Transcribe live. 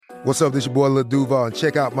What's up, this your boy Lil Duval, and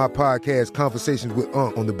check out my podcast, Conversations with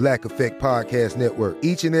Unc, on the Black Effect Podcast Network.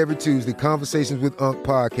 Each and every Tuesday, Conversations with Unc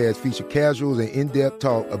podcast feature casuals and in-depth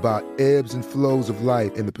talk about ebbs and flows of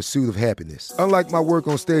life and the pursuit of happiness. Unlike my work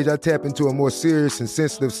on stage, I tap into a more serious and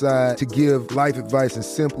sensitive side to give life advice and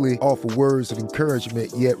simply offer words of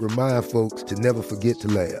encouragement, yet remind folks to never forget to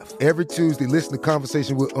laugh. Every Tuesday, listen to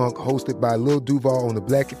Conversations with Unc, hosted by Lil Duval on the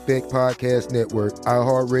Black Effect Podcast Network,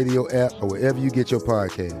 iHeartRadio app, or wherever you get your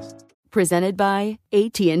podcasts. Presented by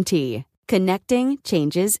AT&T. Connecting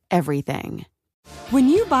changes everything. When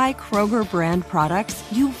you buy Kroger brand products,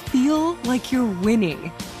 you feel like you're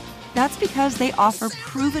winning. That's because they offer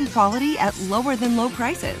proven quality at lower than low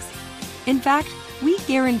prices. In fact, we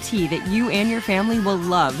guarantee that you and your family will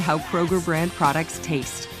love how Kroger brand products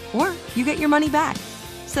taste, or you get your money back.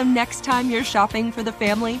 So next time you're shopping for the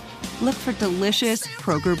family, look for delicious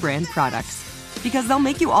Kroger brand products, because they'll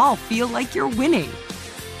make you all feel like you're winning.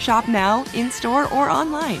 Shop now, in-store, or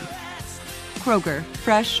online. Kroger,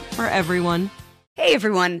 fresh for everyone. Hey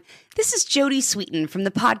everyone, this is Jody Sweeten from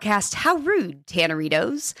the podcast How Rude,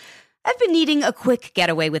 Tanneritos. I've been needing a quick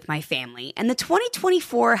getaway with my family, and the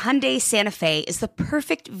 2024 Hyundai Santa Fe is the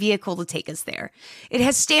perfect vehicle to take us there. It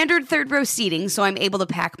has standard third-row seating, so I'm able to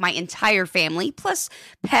pack my entire family, plus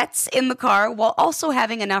pets, in the car, while also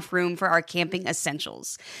having enough room for our camping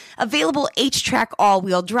essentials. Available H-Track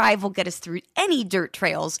all-wheel drive will get us through any dirt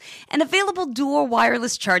trails, and available dual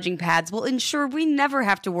wireless charging pads will ensure we never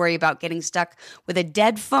have to worry about getting stuck with a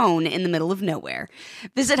dead phone in the middle of nowhere.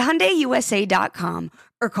 Visit HyundaiUSA.com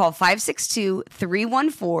or call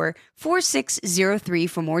 562-314-4603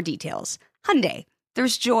 for more details. Hyundai,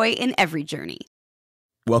 there's joy in every journey.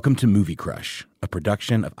 Welcome to Movie Crush, a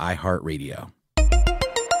production of iHeartRadio.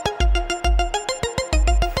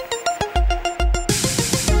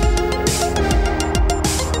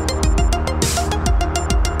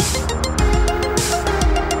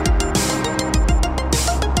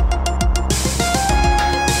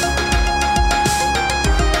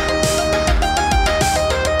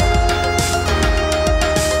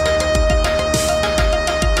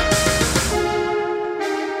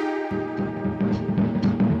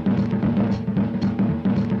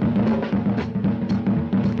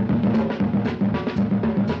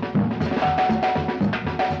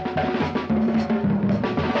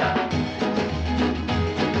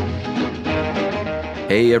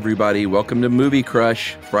 Hey everybody, welcome to Movie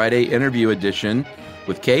Crush, Friday interview edition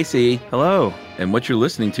with Casey. Hello. And what you're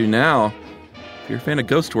listening to now, if you're a fan of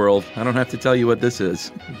Ghost World, I don't have to tell you what this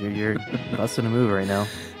is. You're busting a move right now.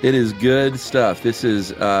 It is good stuff. This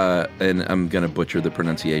is, and I'm going to butcher the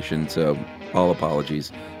pronunciation, so all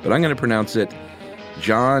apologies. But I'm going to pronounce it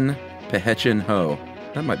John Pehechin Ho.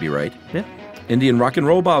 That might be right. Yeah. Indian rock and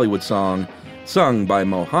roll Bollywood song, sung by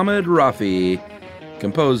Mohammed Rafi,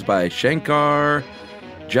 composed by Shankar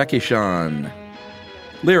Jackishan.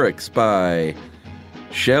 Lyrics by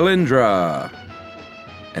Shailendra.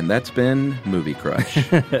 And that's been Movie Crush.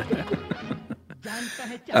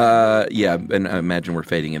 Yeah, and I imagine we're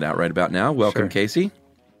fading it out right about now. Welcome, Sure. Casey.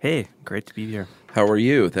 Hey, great to be here. How are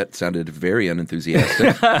you? That sounded very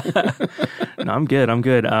unenthusiastic. No, I'm good. I'm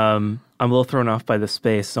a little thrown off by the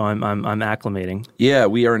space, so I'm acclimating. Yeah,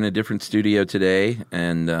 we are in a different studio today,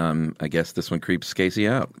 and I guess this one creeps Casey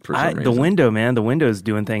out for some reason. The window, man. The window's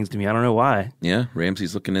doing things to me. I don't know why. Yeah,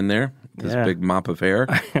 Ramsey's looking in there. This Yeah. big mop of hair.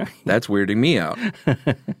 That's weirding me out.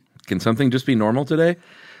 Can something just be normal today?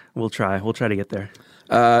 We'll try. We'll try to get there.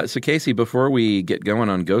 So, Casey, before we get going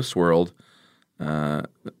on Ghost World, do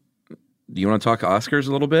you want to talk Oscars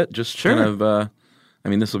a little bit? Just Sure. kind of, I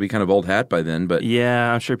mean, this will be kind of old hat by then, but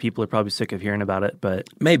Yeah, I'm sure people are probably sick of hearing about it, but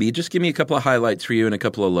maybe. Just give me a couple of highlights for you and a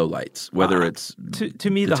couple of lowlights, whether it's to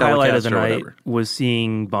me, the highlight of the telecast or night whatever. was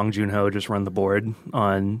seeing Bong Joon-ho just run the board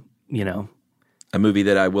on, A movie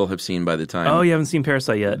that I will have seen by the time Oh, you haven't seen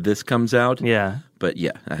Parasite yet? this comes out. Yeah. But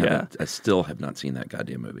yeah, I haven't. I still have not seen that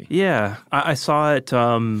goddamn movie. Yeah. I saw it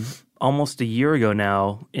almost a year ago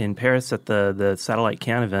now in Paris at the Satellite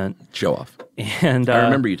Cannes event. Show off. And I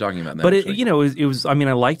remember you talking about that. But actually. it was. I mean,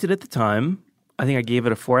 I liked it at the time. I think I gave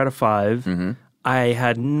it a 4 out of 5. Mm-hmm. I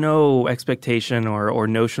had no expectation or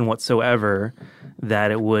notion whatsoever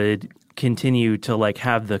that it would continue to like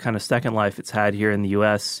have the kind of second life it's had here in the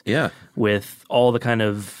U.S. Yeah. with all the kind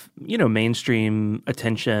of, mainstream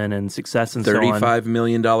attention and success and so on. $35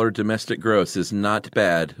 million domestic gross is not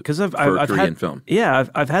bad for a Korean film. Yeah,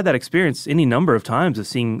 I've had that experience any number of times of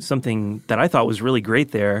seeing something that I thought was really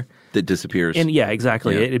great there. That disappears. And yeah,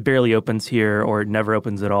 exactly. Yeah. It barely opens here or it never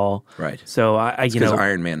opens at all. Right. So because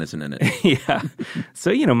Iron Man isn't in it. Yeah.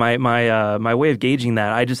 So, my way of gauging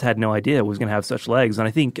that, I just had no idea it was going to have such legs. And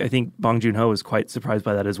I think Bong Joon-ho was quite surprised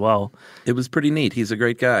by that as well. It was pretty neat. He's a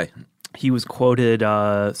great guy. He was quoted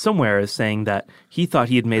somewhere as saying that he thought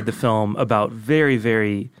he had made the film about very,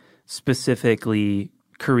 very specifically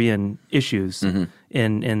Korean issues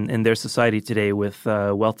in their society today with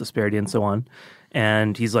wealth disparity and so on.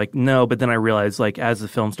 And he's like, no, but then I realized, like, as the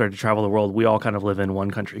film started to travel the world, we all kind of live in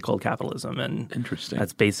one country called capitalism. And interesting.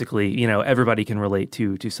 That's basically, everybody can relate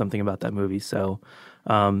to something about that movie. So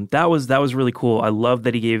that was really cool. I love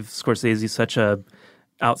that he gave Scorsese such a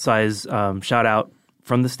outsized shout out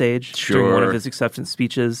from the stage during one of his acceptance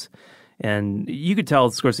speeches. And you could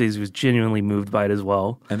tell Scorsese was genuinely moved by it as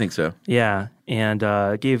well. I think so. Yeah, and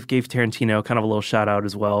gave Tarantino kind of a little shout out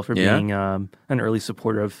as well for being an early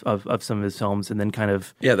supporter of some of his films, and then kind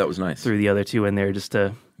of that was nice. Threw the other two in there just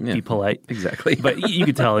to be polite. Exactly. But you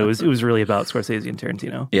could tell it was really about Scorsese and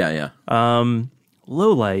Tarantino. Yeah.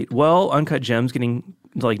 Low light. Well, Uncut Gems getting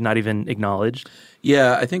not even acknowledged.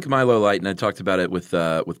 Yeah, I think my low light, and I talked about it with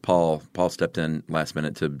Paul. Paul stepped in last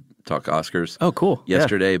minute to talk Oscars. Oh, cool.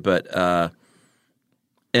 Yesterday, but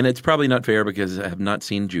and it's probably not fair because I have not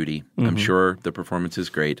seen Judy. I'm sure the performance is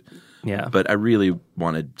great. Yeah, but I really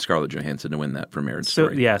wanted Scarlett Johansson to win that for Marriage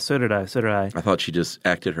Story. So did I. I thought she just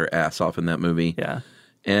acted her ass off in that movie. Yeah.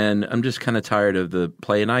 And I'm just kind of tired of the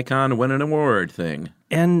play an icon, win an award thing.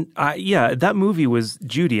 And that movie was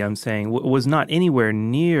Judy. I'm saying was not anywhere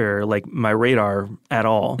near like my radar at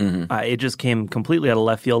all. It just came completely out of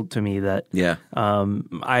left field to me. That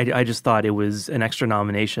I just thought it was an extra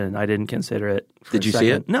nomination. I didn't consider it. Did you see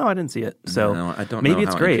it? No, I didn't see it. So no, I don't. Maybe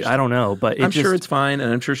know it's great. I don't know, but I'm sure it's fine,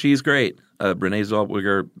 and I'm sure she's great. Renee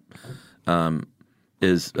Zellweger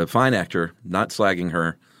is a fine actor. Not slagging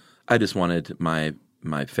her. I just wanted my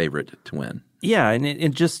favorite to win. Yeah, and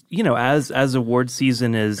it just, as award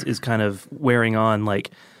season is kind of wearing on,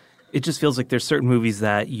 like, it just feels like there's certain movies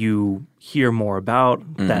that you hear more about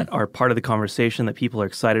that are part of the conversation that people are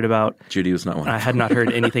excited about. Judy was not one. I had not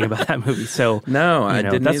heard anything about that movie, so no, I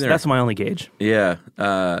didn't either. That's my only gauge. Yeah.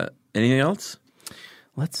 Anything else?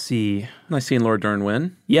 Let's see. Nice seeing Laura Dern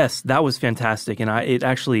win. Yes, that was fantastic. And it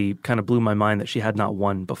actually kind of blew my mind that she had not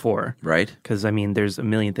won before. Right. Because, there's a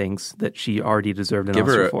million things that she already deserved an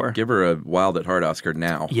Oscar for. Give her a Wild at Heart Oscar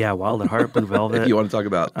now. Yeah, Wild at Heart, Blue Velvet. If you want to talk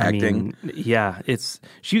about acting.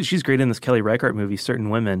 She's great in this Kelly Reichardt movie, Certain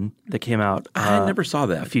Women, that came out. I never saw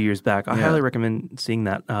that. A few years back. I highly recommend seeing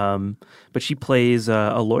that. But she plays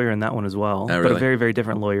a lawyer in that one as well. Oh, really? But a very, very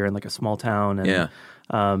different lawyer in like a small town. And,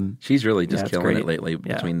 she's really just killing it lately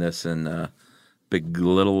between this and Big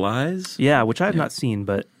Little Lies. Yeah, which I have not seen,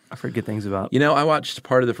 but I've heard good things about. I watched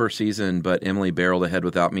part of the first season, but Emily barreled ahead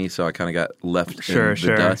without me, so I kind of got left in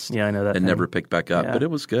the dust. Yeah, I know that. And never picked back up, but it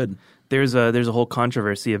was good. There's a whole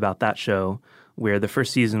controversy about that show where the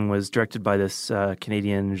first season was directed by this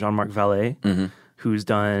Canadian Jean-Marc Vallée, who's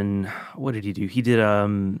done, what did he do? He did,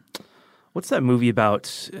 what's that movie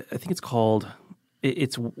about? I think it's called...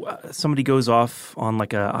 It's somebody goes off on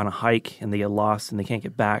on a hike and they get lost and they can't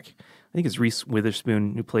get back. I think it's Reese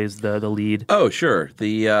Witherspoon who plays the lead. Oh, sure.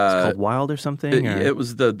 It's called Wild or something. It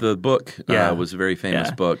was the book. Was a very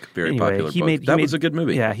famous book, very popular book. That was a good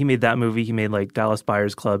movie. Yeah, he made that movie. He made like Dallas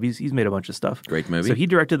Buyers Club. He's made a bunch of stuff. Great movie. So he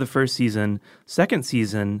directed the first season. Second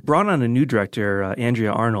season brought on a new director,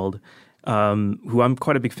 Andrea Arnold, who I'm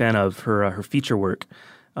quite a big fan of. Her feature work.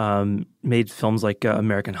 Made films like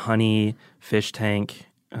American Honey, Fish Tank.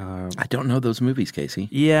 I don't know those movies, Casey.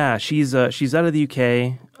 Yeah, she's out of the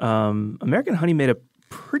UK. American Honey made a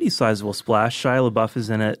pretty sizable splash. Shia LaBeouf is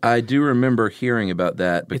in it. I do remember hearing about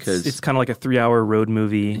that because it's kind of like a 3-hour road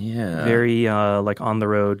movie. Yeah, very like on the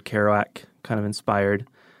road Kerouac kind of inspired.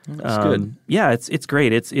 That's good. Yeah, it's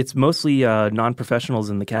great. It's mostly non-professionals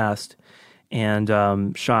in the cast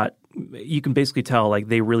and shot. You can basically tell like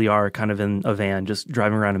they really are kind of in a van just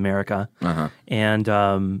driving around America.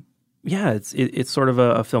 And it's sort of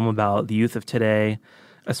a film about the youth of today,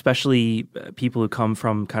 especially people who come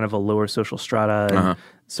from kind of a lower social strata and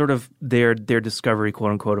sort of their discovery,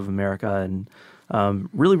 quote unquote, of America, and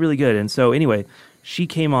really, really good. And so anyway, she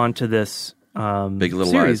came on to this Big Little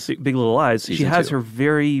series, Lies. Big Little Lies. Season she has 2. her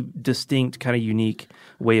very distinct, kind of unique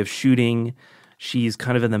way of shooting. She's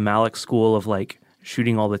kind of in the Malick school of like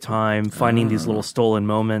shooting all the time, finding these little stolen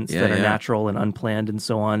moments that are natural and unplanned and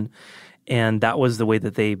so on. And that was the way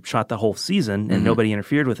that they shot the whole season, and nobody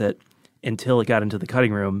interfered with it until it got into the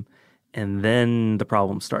cutting room. And then the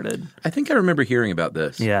problem started. I think I remember hearing about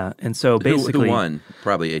this. Yeah. And so basically... Who won?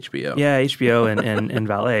 Probably HBO. Yeah, HBO and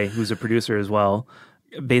Valet, who's a producer as well.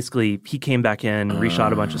 Basically, he came back in,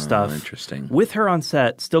 reshot a bunch of stuff. Interesting. With her on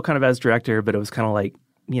set, still kind of as director, but it was kind of like,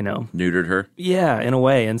 neutered her? Yeah, in a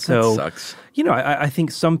way. And so, that sucks. I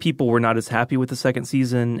think some people were not as happy with the second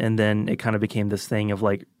season, and then it kind of became this thing of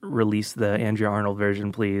like, release the Andrea Arnold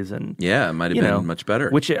version, please. And yeah, it might have been much better.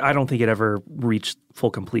 Which I don't think it ever reached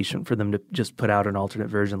full completion for them to just put out an alternate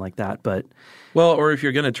version like that. But well, or if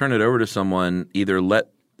you're going to turn it over to someone, either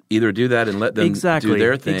do that and let them do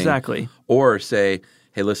their thing. Exactly. Or say,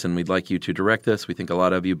 hey, listen, we'd like you to direct this. We think a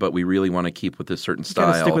lot of you, but we really want to keep with this certain style.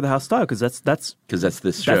 You got to stick with the house style because that's this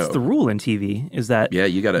show. That's the rule in TV. Is that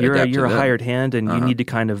you got to you're a hired hand and you need to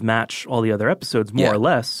kind of match all the other episodes more or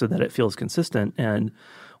less so that it feels consistent. And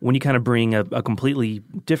when you kind of bring a completely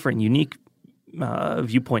different, unique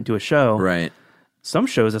viewpoint to a show, right? Some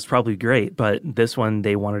shows that's probably great, but this one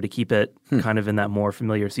they wanted to keep it kind of in that more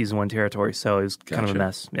familiar season 1 territory. So it was kind of a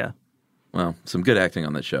mess. Yeah. Well, some good acting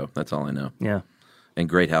on that show. That's all I know. Yeah. And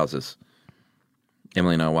great houses.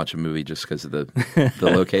 Emily and I watch a movie just because of the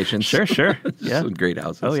locations. Sure. Yeah. Some great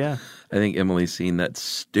houses. Oh, yeah. I think Emily's seen that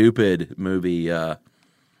stupid movie,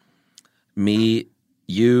 Me,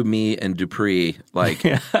 and Dupree, like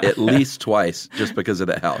at least twice just because of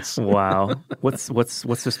that house. Wow. What's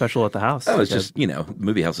so special at the house? Oh, it's just,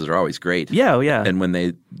 movie houses are always great. Yeah, yeah. And when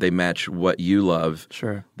they match what you love,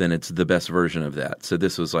 sure, then it's the best version of that. So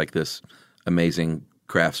this was like this amazing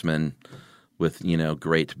craftsman with,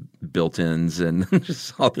 great built-ins and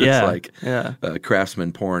just all this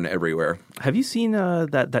craftsman porn everywhere. Have you seen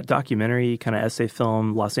that documentary kind of essay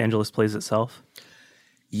film, Los Angeles Plays Itself?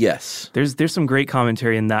 Yes. There's some great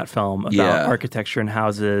commentary in that film about architecture and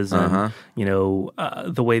houses and,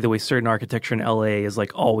 the way certain architecture in LA is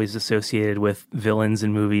like always associated with villains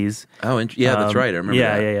in movies. Oh, that's right. I remember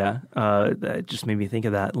that. Yeah. That just made me think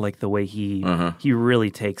of that, like the way he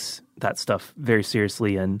really takes that stuff very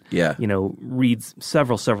seriously and, reads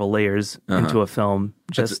several layers into a film.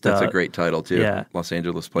 That's a great title too. Yeah. Los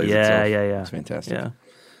Angeles Plays Itself. Yeah. It's fantastic. Yeah.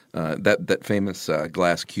 That famous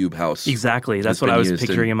glass cube house. Exactly. That's what I was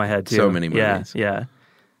picturing in my head too. So many movies. Yeah.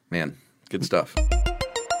 Man, good stuff.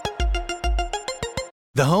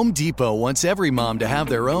 The Home Depot wants every mom to have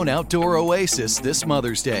their own outdoor oasis this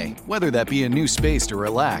Mother's Day, whether that be a new space to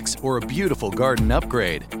relax or a beautiful garden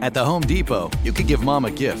upgrade. At the Home Depot, you could give mom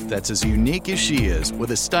a gift that's as unique as she is,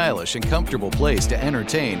 with a stylish and comfortable place to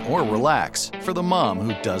entertain or relax for the mom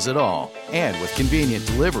who does it all. And with convenient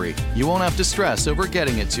delivery, you won't have to stress over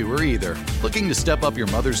getting it to her either. Looking to step up your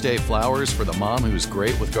Mother's Day flowers for the mom who's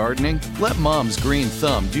great with gardening? Let Mom's Green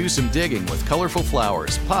Thumb do some digging with colorful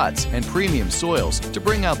flowers, pots, and premium soils to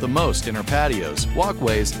bring out the most in her patios,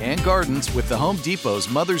 walkways, and gardens with the Home Depot's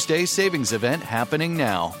Mother's Day Savings Event happening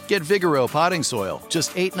now. Get Vigoro potting soil,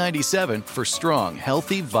 just $8.97 for strong,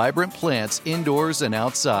 healthy, vibrant plants indoors and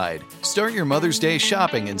outside. Start your Mother's Day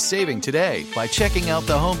shopping and saving today by checking out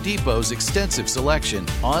the Home Depot's extensive selection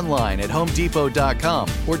online at HomeDepot.com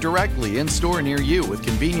or directly in-store near you with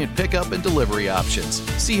convenient pickup and delivery options.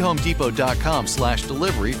 See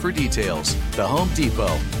HomeDepot.com/delivery for details. The Home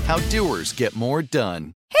Depot. How doers get more done.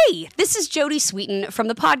 Hey, this is Jody Sweeten from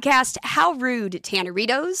the podcast How Rude,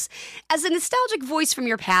 Tanneritos. As a nostalgic voice from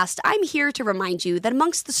your past, I'm here to remind you that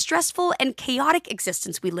amongst the stressful and chaotic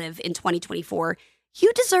existence we live in 2024,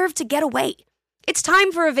 you deserve to get away. It's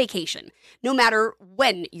time for a vacation, no matter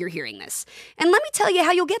when you're hearing this. And let me tell you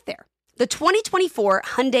how you'll get there. The 2024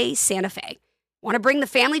 Hyundai Santa Fe. Want to bring the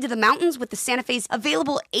family to the mountains with the Santa Fe's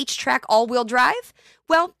available H-Track all-wheel drive?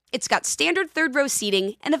 Well, it's got standard third-row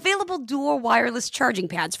seating and available dual wireless charging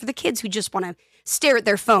pads for the kids who just want to stare at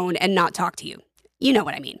their phone and not talk to you. You know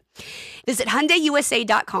what I mean. Visit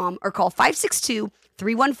HyundaiUSA.com or call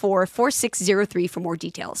 562-314-4603 for more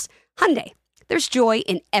details. Hyundai, there's joy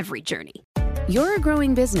in every journey. You're a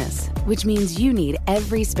growing business, which means you need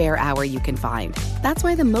every spare hour you can find. That's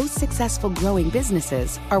why the most successful growing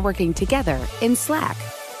businesses are working together in Slack.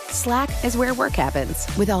 Slack is where work happens,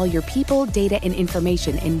 with all your people, data, and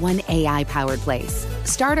information in one AI-powered place.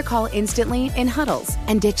 Start a call instantly in huddles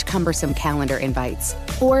and ditch cumbersome calendar invites.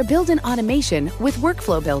 Or build an automation with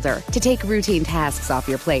Workflow Builder to take routine tasks off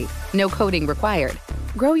your plate. No coding required.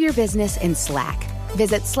 Grow your business in Slack.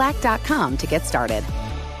 Visit slack.com to get started.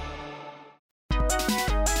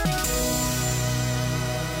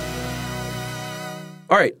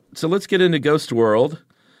 All right, so let's get into Ghost World,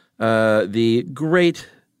 the great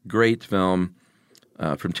film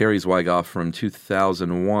from Terry Zwigoff from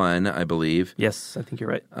 2001, I believe. Yes, I think you're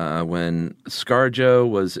right. When ScarJo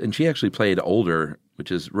was, and she actually played older,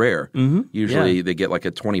 which is rare. Mm-hmm. Usually they get like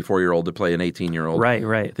a 24-year-old to play an 18-year-old. Right.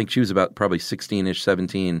 I think she was about probably 16-ish,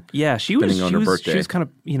 17. Yeah, she was her birthday. She was kind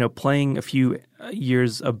of playing a few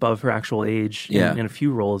years above her actual age in a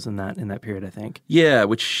few roles in that period, I think. Yeah,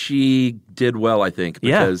 which she did well, I think,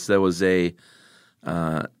 because there was a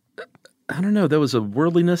I don't know. There was a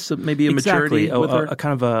worldliness, maybe a maturity with her. A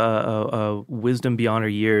kind of a wisdom beyond her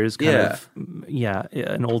years,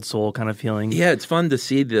 an old soul kind of feeling. Yeah, it's fun to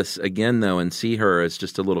see this again, though, and see her as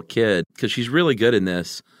just a little kid, because she's really good in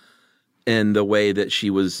this in the way that she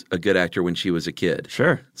was a good actor when she was a kid.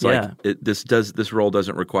 Sure. It's like this role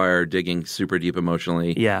doesn't require digging super deep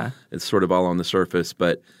emotionally. Yeah. It's sort of all on the surface,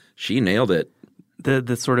 but she nailed it.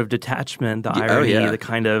 The sort of detachment, the irony, the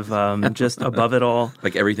kind of just above it all.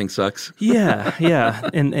 Like everything sucks. Yeah.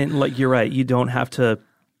 And like you're right, you don't have to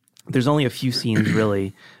 – there's only a few scenes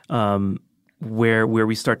really where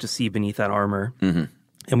we start to see beneath that armor. Mm-hmm.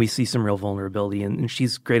 And we see some real vulnerability. And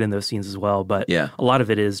she's great in those scenes as well. But a lot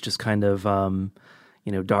of it is just kind of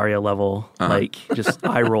Daria level, like just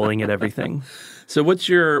eye-rolling at everything. So what was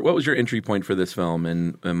your entry point for this film,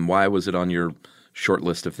 and why was it on your – short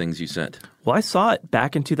list of things you sent? Well, I saw it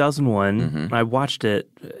back in 2001. Mm-hmm. I watched it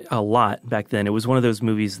a lot back then. It was one of those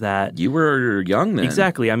movies that... You were young then.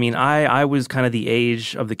 Exactly. I mean, I was kind of the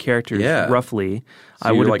age of the characters, roughly. So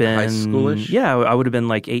I would have like been high schoolish? Yeah, I would have been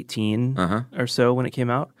like 18 or so when it came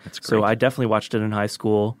out. That's great. So I definitely watched it in high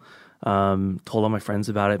school. Told all my friends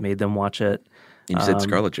about it, made them watch it. And you said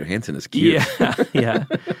Scarlett Johansson is cute. Yeah.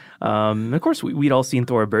 And of course, we'd all seen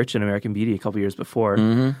Thora Birch in American Beauty a couple years before.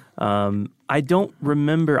 Mm-hmm. I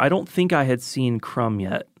don't think I had seen Crumb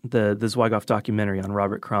yet, the Zwigoff documentary on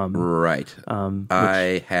Robert Crumb. Right.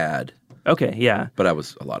 I had. Okay, yeah. But I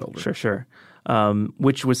was a lot older. Sure.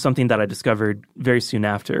 Which was something that I discovered very soon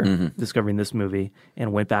after discovering this movie,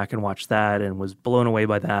 and went back and watched that and was blown away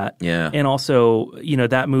by that. Yeah. And also,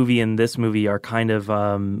 that movie and this movie are kind of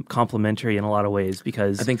complementary in a lot of ways,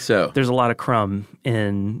 because I think so. There's a lot of Crumb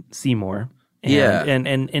in Seymour. And,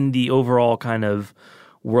 and the overall kind of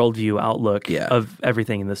worldview outlook of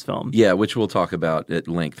everything in this film. Yeah, which we'll talk about at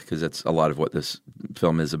length, because that's a lot of what this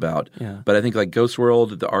film is about. Yeah. But I think like Ghost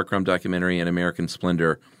World, the R. Crumb documentary, and American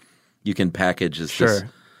Splendor, you can package as this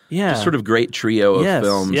just sort of great trio of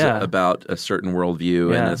films about a certain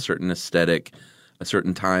worldview and a certain aesthetic, a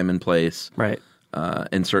certain time and place. Right.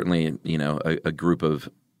 And certainly, a group of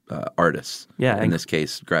artists. Yeah. In this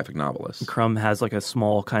case, graphic novelists. Crumb has like a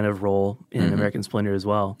small kind of role in American Splendor as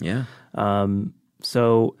well. Yeah.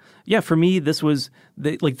 So, for me, this was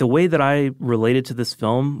the way that I related to this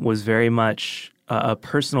film was very much a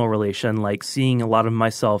personal relation, like seeing a lot of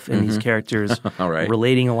myself in these characters,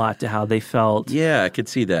 relating a lot to how they felt. Yeah, I could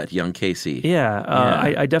see that, young Casey.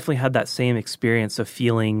 I definitely had that same experience of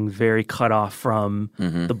feeling very cut off from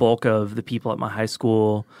the bulk of the people at my high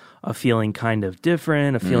school, of feeling kind of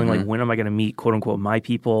different, of feeling like, when am I going to meet, quote unquote, my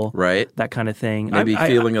people? Right. That kind of thing. Maybe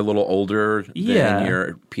feeling a little older than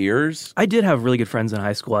your peers. I did have really good friends in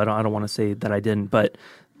high school. I don't want to say that I didn't, but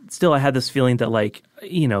still I had this feeling that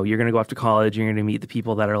you're going to go off to college, you're going to meet the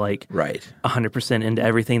people that are 100% into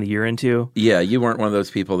everything that you're into. Yeah, you weren't one of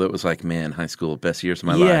those people that was like, man, high school, best years of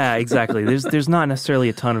my life. Yeah, exactly. There's not necessarily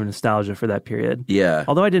a ton of nostalgia for that period. Yeah.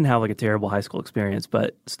 Although I didn't have a terrible high school experience,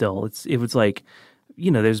 but still, it was like,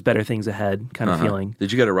 there's better things ahead kind of feeling.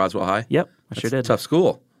 Did you go to Roswell High? Yep, I sure did. Tough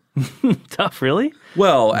school. Tough, really?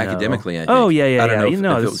 Well, academically, I think. Oh, yeah. I don't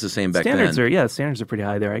know if it was the same back then. Standards are pretty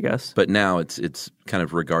high there, I guess. But now it's kind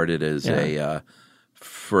of regarded as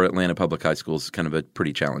for Atlanta public high schools, kind of a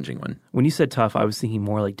pretty challenging one. When you said tough, I was thinking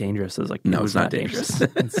more like dangerous. I was like, no, it's not dangerous.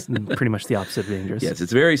 It's pretty much the opposite of dangerous. Yes,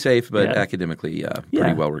 it's very safe, but academically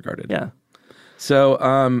pretty well regarded. Yeah.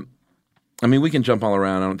 So, we can jump all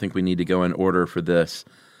around. I don't think we need to go in order for this.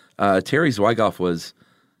 Terry Zwigoff was,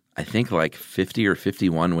 I think, 50 or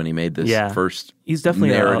 51 when he made this first He's definitely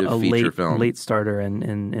narrative a feature film. late starter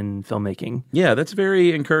in filmmaking. Yeah, that's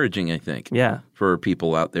very encouraging, I think. Yeah. For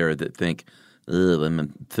people out there that think,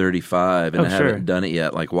 I'm 35 and I haven't done it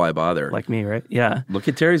yet. Why bother? Like me, right? Yeah. Look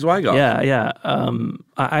at Terry Zwigoff. Yeah.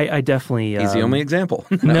 I definitely... He's the only example.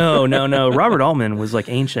 No. Robert Altman was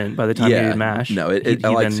ancient by the time he did MASH. No, I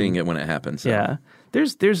like seeing it when it happens. So. Yeah.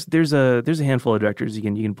 There's a handful of directors you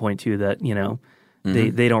can point to that,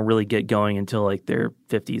 they don't really get going until their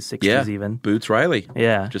 50s, 60s even. Boots Riley.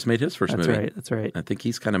 Yeah. Just made his first movie. That's right. I think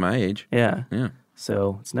he's kind of my age. Yeah. Yeah.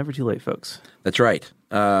 So it's never too late, folks. That's right.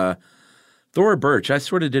 Thora Birch, I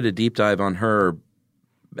sort of did a deep dive on her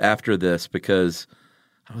after this because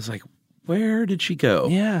I was like, where did she go?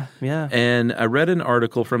 Yeah. And I read an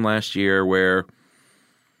article from last year where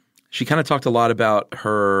she kind of talked a lot about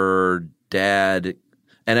her dad,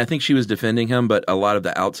 and I think she was defending him, but a lot of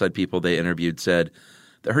the outside people they interviewed said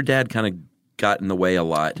that her dad kind of got in the way a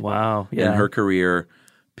lot. Wow. In her career,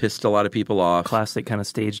 pissed a lot of people off. Classic kind of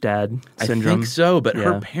stage dad syndrome. I think so, but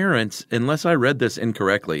her parents, unless I read this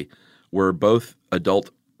incorrectly, were both adult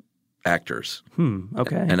actors.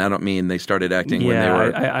 Okay. And I don't mean they started acting when they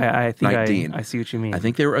were I think 19. I see what you mean. I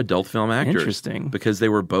think they were adult film actors. Interesting. Because they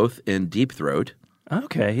were both in Deep Throat.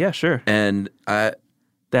 Okay, yeah, sure. And they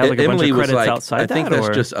had like a Emily bunch of credits was like, outside I think that, that's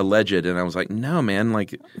or? just alleged. And I was like, no, man,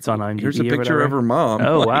 like it's on IMDb. Here's a picture of her mom.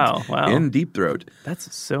 Oh, like, wow. In Deep Throat.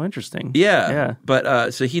 That's so interesting. Yeah.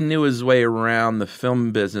 But so he knew his way around the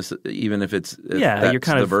film business, even if it's you're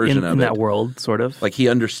kind the of version of in it. that world, sort of. Like he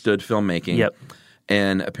understood filmmaking. Yep.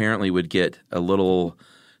 And apparently would get a little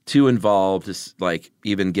too involved, just like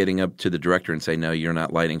even getting up to the director and say, no, you're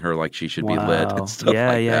not lighting her like she should be lit and stuff like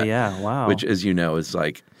that. Yeah. Wow. Which, as you know, is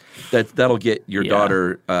like that'll get your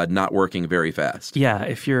daughter not working very fast. Yeah,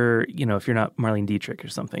 if you're not Marlene Dietrich or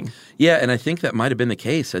something. Yeah, and I think that might have been the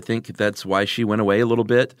case. I think that's why she went away a little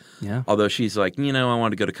bit. Yeah. Although she's like, I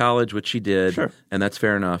want to go to college, which she did. Sure. And that's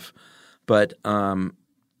fair enough. But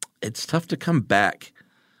it's tough to come back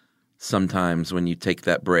sometimes when you take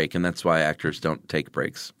that break, and that's why actors don't take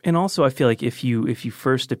breaks. And also, I feel like if you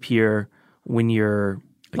first appear when you're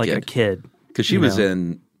a kid, because she was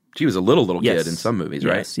a little kid in some movies,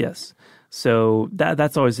 right? Yes. So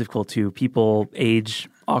that's always difficult too. People age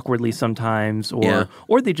awkwardly sometimes, or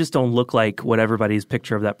they just don't look like what everybody's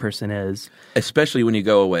picture of that person is. Especially when you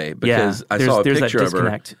go away, because I saw a picture of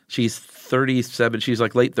her. She's She's 37. She's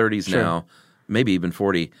like late 30s now, maybe even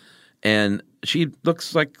 40. And she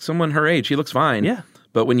looks like someone her age. She looks fine. Yeah.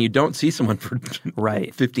 But when you don't see someone for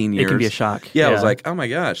 15 years. It can be a shock. Yeah, I was like, oh my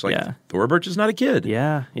gosh, Thora Birch is not a kid.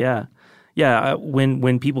 Yeah.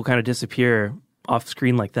 When people kind of disappear off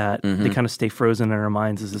screen like that, they kind of stay frozen in our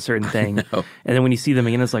minds as a certain thing. And then when you see them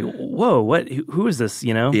again, it's like, whoa, what? Who is this?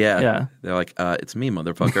 Yeah. They're like, it's me,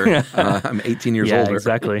 motherfucker. I'm 18 years older. Yeah,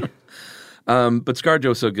 exactly. But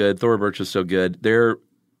ScarJo's so good. Thora Birch is so good. They're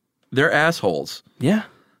assholes. Yeah.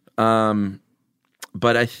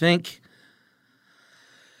 But I think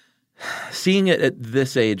seeing it at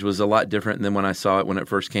this age was a lot different than when I saw it when it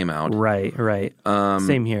first came out. Right.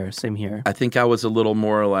 Same here. I think I was a little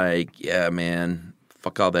more like, yeah, man,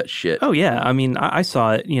 fuck all that shit. Oh, yeah. I mean, I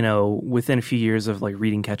saw it, within a few years of like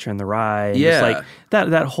reading Catcher in the Rye. And yeah. Just like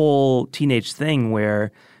that whole teenage thing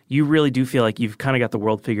where you really do feel like you've kind of got the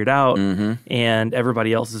world figured out and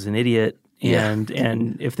everybody else is an idiot. And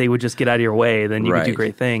if they would just get out of your way, then you could do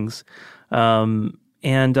great things.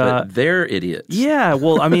 But they're idiots. Yeah,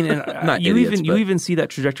 well, I mean, you even see that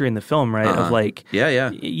trajectory in the film, right? Of like, I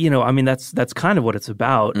mean, that's kind of what it's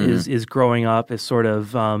about is growing up, is sort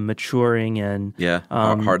of maturing and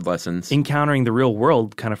hard lessons, encountering the real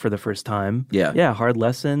world, kind of for the first time. Yeah, hard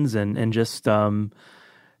lessons and just coming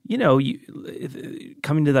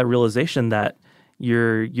to that realization that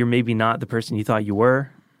you're maybe not the person you thought you were.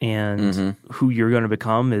 And who you're going to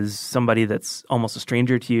become is somebody that's almost a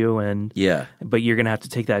stranger to you, but you're going to have to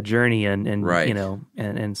take that journey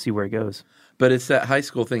and see where it goes. But it's that high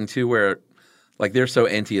school thing too, where like they're so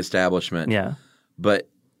anti-establishment. Yeah. But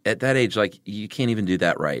at that age, like you can't even do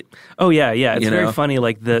that right. Oh yeah. It's very funny.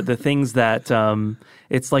 Like the things that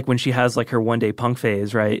it's like when she has like her one day punk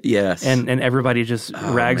phase, right? Yes. And everybody just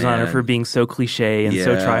rags on her for being so cliche and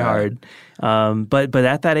so try hard. But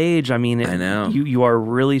at that age, I mean, I know. You are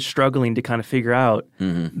really struggling to kind of figure out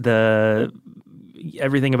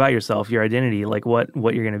everything about yourself, your identity, like what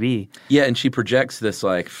you're going to be. Yeah, and she projects this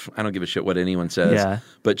like, I don't give a shit what anyone says,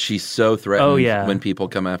 but she's so threatened when people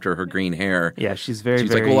come after her green hair. Yeah, she's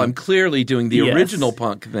like, well, I'm clearly doing the original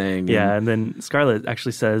punk thing. Yeah, and then Scarlett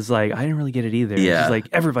actually says like, I didn't really get it either. Yeah. She's like,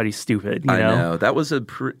 everybody's stupid, I know. That was there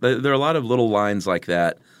are a lot of little lines like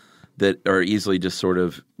that are easily just sort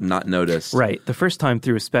of not noticed. Right. The first time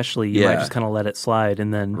through especially, you might just kind of let it slide.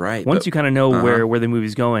 And then once you kind of know where the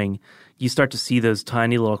movie's going, you start to see those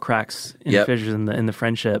tiny little cracks and fissures in the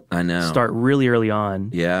friendship. I know. Start really early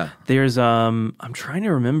on. Yeah. There's I'm trying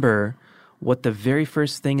to remember what the very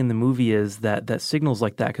first thing in the movie is that signals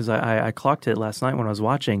like that, because I clocked it last night when I was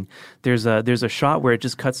watching. There's a shot where it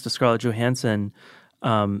just cuts to Scarlett Johansson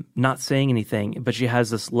not saying anything, but she has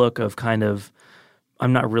this look of kind of,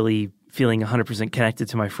 I'm not really feeling 100% connected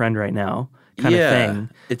to my friend right now kind of thing.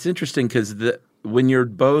 It's interesting because when you're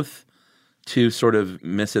both too sort of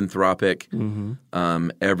misanthropic,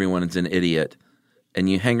 everyone is an idiot, and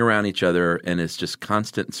you hang around each other and it's just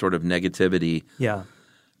constant sort of negativity. Yeah.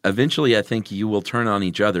 Eventually, I think you will turn on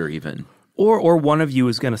each other even. Or one of you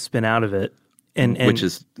is going to spin out of it. And which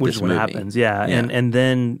is what happens, yeah. And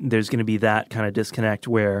then there's going to be that kind of disconnect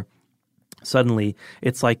where suddenly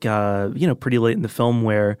it's like pretty late in the film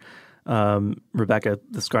where Rebecca,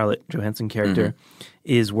 the Scarlett Johansson character,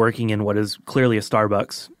 is working in what is clearly a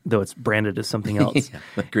Starbucks, though it's branded as something else.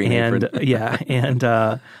 Green apron.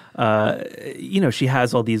 She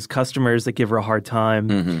has all these customers that give her a hard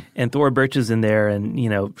time, and Thora Birch is in there,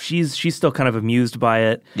 and she's still kind of amused by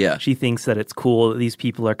it. Yeah, she thinks that it's cool that these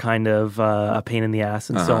people are kind of a pain in the ass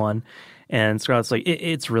and so on. And Scarlett's like,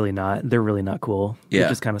 it's really not. They're really not cool. Yeah. It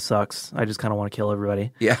just kind of sucks. I just kind of want to kill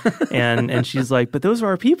everybody. Yeah. and she's like, but those are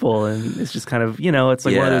our people. And it's just kind of, it's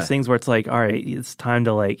like one of those things where it's like, all right, it's time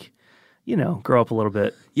to grow up a little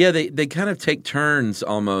bit. Yeah, they kind of take turns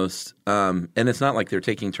almost. And it's not like they're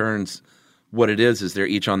taking turns. What it is they're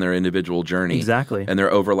each on their individual journey. Exactly. And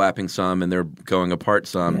they're overlapping some and they're going apart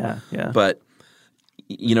some. Yeah. But,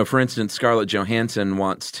 for instance, Scarlett Johansson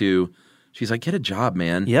wants to... She's like, get a job,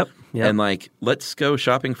 man. Yep. And let's go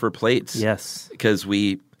shopping for plates. Yes. Because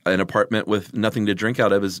an apartment with nothing to drink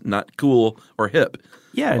out of is not cool or hip.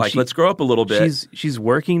 Yeah. Let's grow up a little bit. She's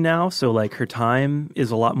working now, so her time is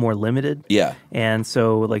a lot more limited. Yeah. And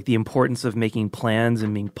so the importance of making plans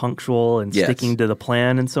and being punctual and sticking to the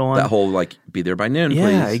plan and so on. That whole be there by noon, please.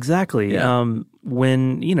 Yeah, exactly. Yeah.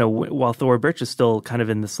 While Thora Birch is still kind of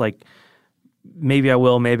in this maybe I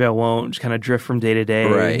will, maybe I won't, just kind of drift from day to day.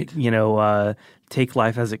 Right. Take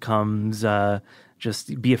life as it comes,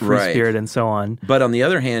 just be a free spirit and so on. But on the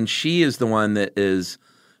other hand, she is the one that is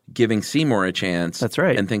giving Seymour a chance. That's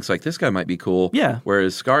right. And thinks this guy might be cool. Yeah.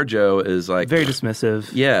 Whereas ScarJo is very dismissive.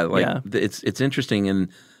 Yeah. It's interesting. And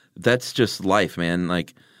that's just life, man.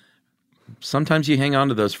 Sometimes you hang on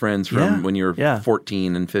to those friends from when you're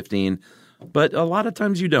 14 and 15. But a lot of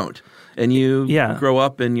times you don't. And you grow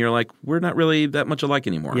up and you're like, we're not really that much alike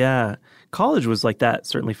anymore. Yeah. College was like that,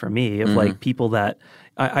 certainly for me, of people that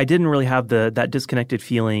I didn't really have that disconnected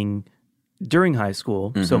feeling during high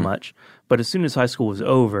school so much. But as soon as high school was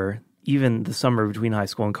over, even the summer between high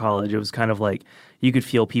school and college, it was kind of you could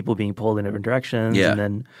feel people being pulled in different directions. Yeah. And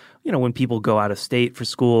then, when people go out of state for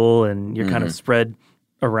school and you're kind of spread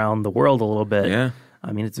around the world a little bit. Yeah.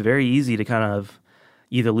 I mean, it's very easy to kind of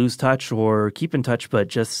either lose touch or keep in touch, but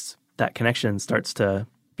just that connection starts to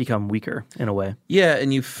become weaker in a way. Yeah,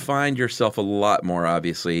 and you find yourself a lot more,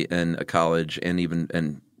 obviously, in a college and even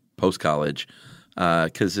in post-college,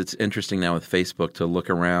 because it's interesting now with Facebook to look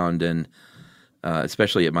around and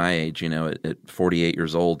especially at my age, at 48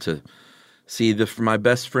 years old, to see my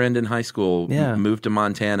best friend in high school moved to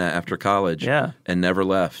Montana after college and never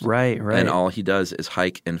left. Right. And all he does is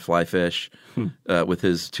hike and fly fish with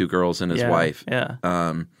his 2 girls and his wife.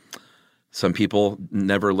 Yeah. Some people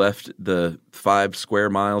never left the 5 square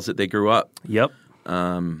miles that they grew up. Yep.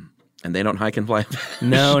 And they don't hike and fly fish.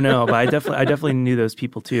 No, but I definitely knew those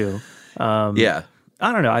people too. Yeah.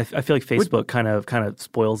 I don't know. I feel like Facebook kind of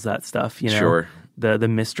spoils that stuff. Sure. The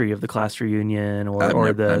mystery of the class reunion I've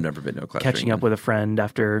never been to a class catching reunion. up with a friend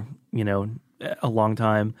after a long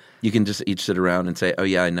time. You can just each sit around and say, "Oh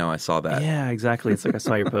yeah, I know, I saw that." Yeah, exactly. It's like I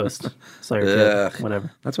saw your post, saw your kid,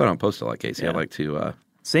 whatever. That's why I don't post a lot, Casey. I like to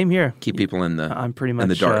same here. Keep people in the I'm pretty much in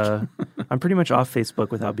the dark. I'm pretty much off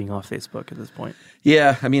Facebook without being off Facebook at this point.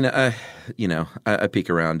 Yeah, I mean, I peek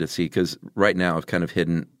around to see, because right now I've kind of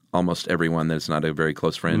hidden almost everyone that's not a very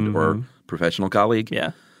close friend or professional colleague.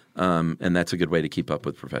 Yeah. And that's a good way to keep up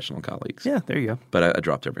with professional colleagues. Yeah, there you go. But I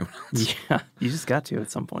dropped everyone else. Yeah, you just got to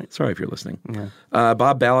at some point. Sorry if you're listening. Yeah.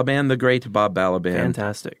 Bob Balaban, the great Bob Balaban.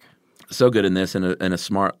 Fantastic. So good in this, in a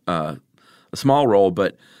small role,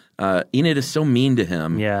 but Enid is so mean to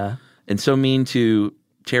him. Yeah. And so mean to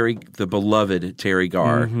Terry, the beloved Terry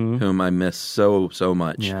Garr, whom I miss so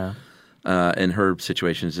much. Yeah. And her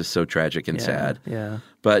situation is just so tragic and sad. Yeah.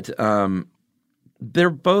 But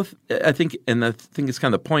they're both, I think, and I think it's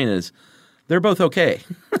kind of the point is, they're both okay.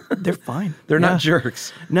 They're fine. They're not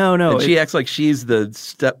jerks. No. And she acts like she's the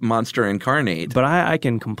step monster incarnate. But I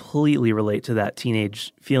can completely relate to that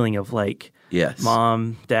teenage feeling of yes,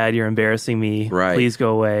 Mom, Dad, you're embarrassing me. Right. Please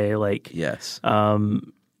go away. Yes.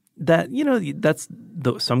 That that's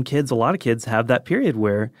some kids, a lot of kids have that period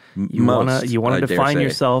where you want to define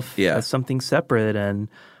yourself as something separate, and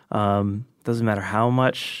doesn't matter how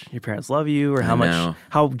much your parents love you or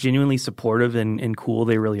how genuinely supportive and cool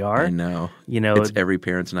they really are. I know. It's every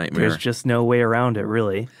parent's nightmare. There's just no way around it,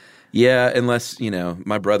 really. Yeah, unless,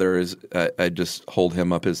 my brother is, I just hold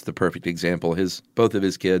him up as the perfect example. Both of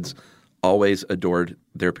his kids always adored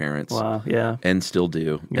their parents. Wow, yeah. And still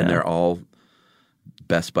do. Yeah. And they're all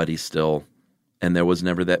best buddies still. And there was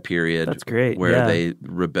never that period That's great. where they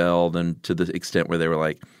rebelled, and to the extent where they were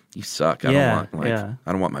like, you suck. I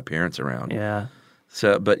don't want my parents around. Yeah.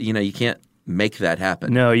 So, but you can't make that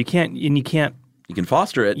happen. No, you can't, and you can't. You can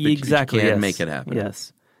foster it, but exactly, you can't make it happen.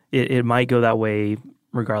 Yes. It might go that way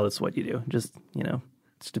regardless of what you do. Just, it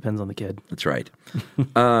just depends on the kid. That's right.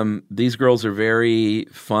 These girls are very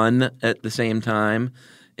fun at the same time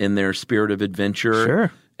in their spirit of adventure.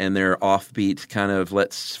 Sure. And their offbeat kind of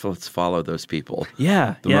let's follow those people.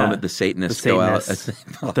 Yeah, the moment the Satanists go out,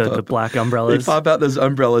 the black umbrellas. They pop out those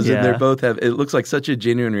umbrellas, and they both have. It looks like such a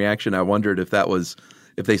genuine reaction. I wondered if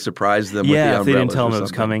they surprised them with the umbrellas. Yeah, they didn't tell them it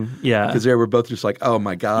was coming. Yeah, because they were both just like, "Oh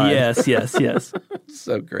my god!" Yes.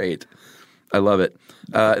 So great, I love it.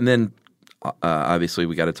 And then obviously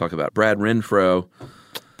we got to talk about Brad Renfro,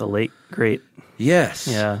 the late great. Yes.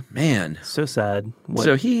 Yeah. Man, so sad. What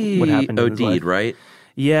happened OD'd, right?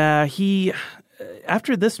 Yeah, he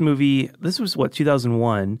after this movie, this was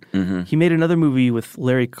 2001. Mm-hmm. He made another movie with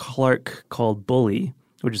Larry Clark called Bully,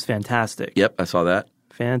 which is fantastic. Yep, I saw that.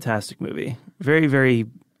 Fantastic movie. Very, very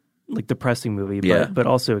depressing movie, but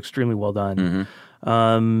also extremely well done.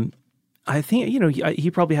 Mm-hmm. I think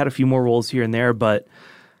he probably had a few more roles here and there, but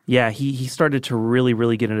yeah, he started to really,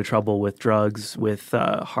 really get into trouble with drugs, with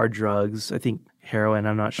hard drugs. I think heroin,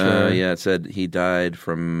 I'm not sure. It said he died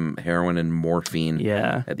from heroin and morphine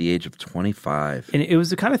at the age of 25. And it was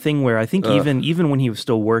the kind of thing where I think even when he was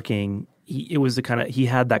still working, he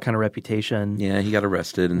had that kind of reputation. Yeah, he got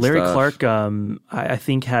arrested and Larry stuff. Clark, I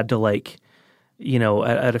think had to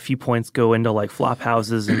at a few points go into flop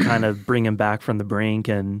houses and kind of bring him back from the brink.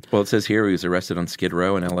 And well, it says here he was arrested on Skid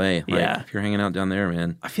Row in L.A. If you're hanging out down there,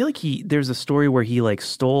 man. I feel like there's a story where he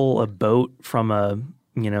stole a boat from a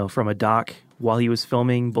dock while he was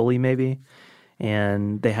filming Bully, maybe,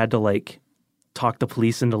 and they had to talk the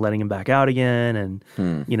police into letting him back out again, and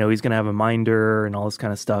he's gonna have a minder and all this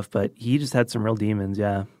kind of stuff. But he just had some real demons.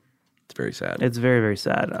 Yeah, it's very sad. It's very, very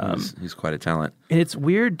sad. He's quite a talent, and it's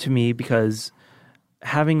weird to me because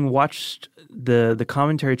having watched the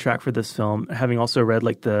commentary track for this film, having also read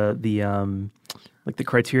the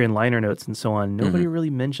Criterion liner notes and so on, nobody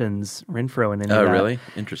really mentions Renfro in any of that. Oh, really?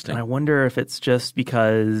 Interesting. And I wonder if it's just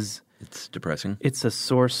because it's depressing. It's a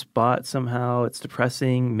sore spot somehow. It's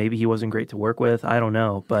depressing. Maybe he wasn't great to work with. I don't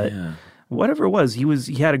know. But whatever it was,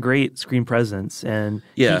 he had a great screen presence. And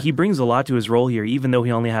he brings a lot to his role here, even though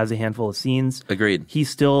he only has a handful of scenes. Agreed. He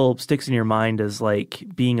still sticks in your mind as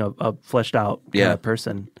being a fleshed out kind of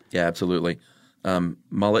person. Yeah, absolutely.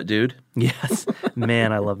 Mullet dude. Yes.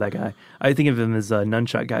 Man, I love that guy. I think of him as a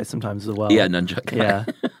nunchuck guy sometimes as well. Yeah, nunchuck guy. Yeah.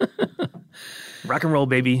 Rock and roll,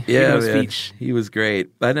 baby. Yeah, speech. He was great.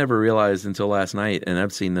 I never realized until last night, and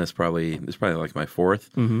I've seen this probably my fourth,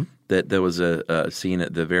 that there was a scene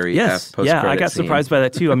at the very post-credit I got surprised by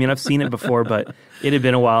that too. I mean, I've seen it before, but it had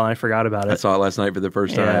been a while and I forgot about it. I saw it last night for the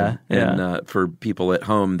first time. And for people at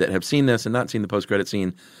home that have seen this and not seen the post-credit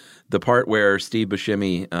scene, the part where Steve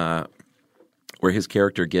Buscemi, where his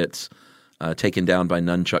character gets taken down by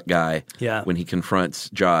Nunchuck Guy when he confronts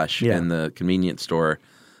Josh in the convenience store,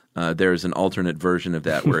 there's an alternate version of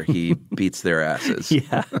that where he beats their asses.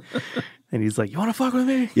 Yeah. And he's like, "You want to fuck with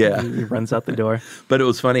me?" Yeah. And he runs out the door. But it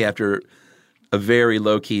was funny after a very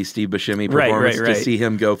low-key Steve Buscemi performance to see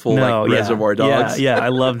him go full Reservoir Dogs. Yeah, I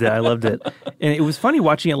loved it. And it was funny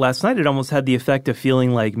watching it last night. It almost had the effect of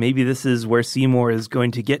feeling like maybe this is where Seymour is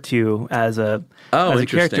going to get to as a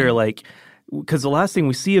character. Because the last thing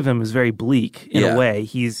we see of him is very bleak in a way.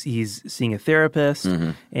 He's seeing a therapist,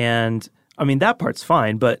 and I mean that part's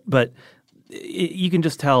fine, but you can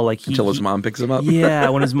just tell until his mom picks him up. Yeah,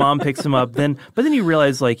 when his mom picks him up, then you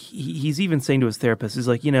realize he's even saying to his therapist, he's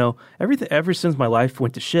like, everything ever since my life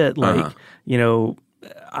went to shit,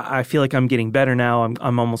 I feel like I'm getting better now.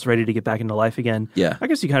 I'm almost ready to get back into life again. Yeah, I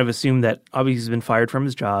guess you kind of assume that obviously he's been fired from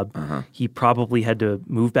his job. He probably had to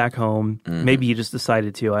move back home. Maybe he just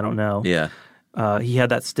decided to. I don't know. Yeah, he had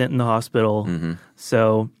that stint in the hospital.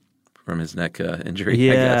 So. From his neck injury.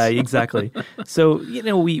 Yeah, exactly. So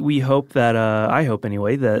we hope that I hope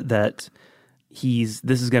anyway that this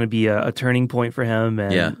is going to be a turning point for him,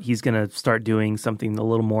 and he's going to start doing something a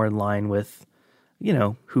little more in line with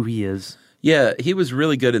who he is. Yeah, he was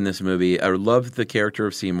really good in this movie. I loved the character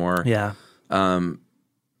of Seymour. Yeah.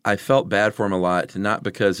 I felt bad for him a lot, not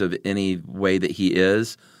because of any way that he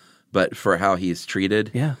is, but for how he's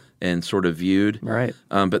treated and sort of viewed. Right.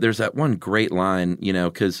 But there's that one great line,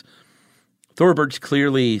 because Thorberg's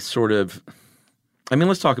clearly sort of – I mean,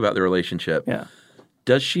 let's talk about the relationship. Yeah.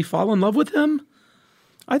 Does she fall in love with him?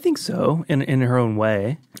 I think so, in her own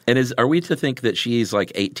way. And are we to think that she's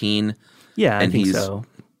 18? Yeah, and I think he's so.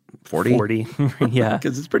 40? 40, yeah.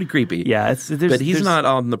 Because it's pretty creepy. Yeah. But he's not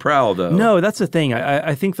on the prowl, though. No, that's the thing.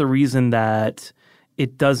 I think the reason that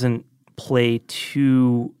it doesn't play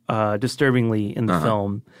too disturbingly in the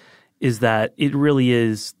film is that it really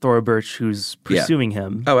is Thora Birch who's pursuing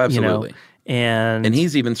him. Oh, absolutely. You know? And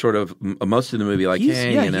he's even sort of most of the movie like,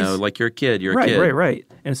 hey, like you're a kid, you're a kid. Right.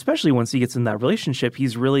 And especially once he gets in that relationship,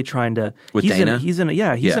 he's really trying to with Dana. He's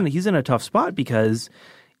in a tough spot because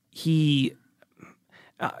it's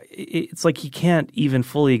like he can't even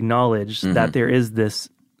fully acknowledge that there is this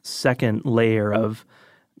second layer of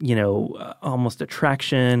almost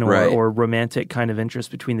attraction or romantic kind of interest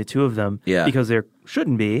between the two of them because there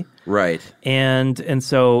shouldn't be. Right. And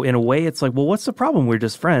so in a way it's like, well, what's the problem? We're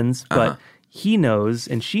just friends. But he knows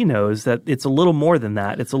and she knows that it's a little more than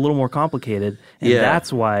that. It's a little more complicated. And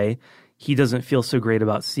that's why he doesn't feel so great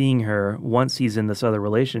about seeing her once he's in this other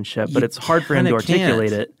relationship. But it's hard for him to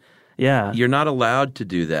articulate it. Yeah. You're not allowed to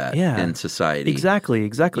do that in society. Exactly.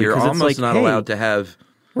 You're almost not allowed to have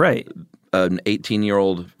an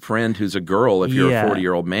 18-year-old friend who's a girl if you're a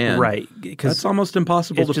 40-year-old man. Right. That's almost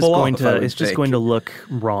impossible to pull off. It's just going to look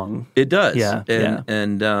wrong. It does. Yeah.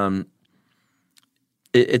 And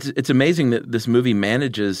it's amazing that this movie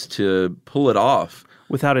manages to pull it off.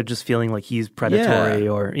 Without it just feeling like he's predatory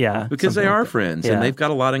or because they are friends and they've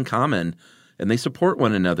got a lot in common. And they support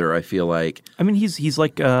one another, I feel like. I mean, he's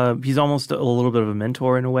like he's almost a little bit of a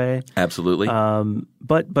mentor in a way. Absolutely.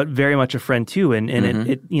 But very much a friend too. And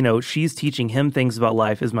it she's teaching him things about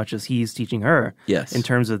life as much as he's teaching her. Yes. In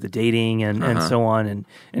terms of the dating and so on, and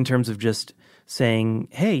in terms of just saying,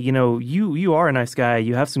 hey, you are a nice guy.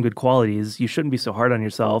 You have some good qualities. You shouldn't be so hard on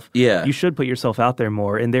yourself. Yeah. You should put yourself out there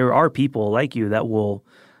more. And there are people like you that will,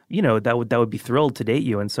 that would be thrilled to date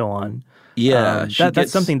you and so on. Yeah.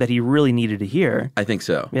 That's something that he really needed to hear. I think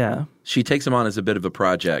so. Yeah. She takes him on as a bit of a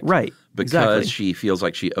project. Right. Because she feels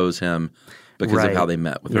like she owes him because of how they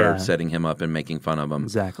met with her, setting him up and making fun of him.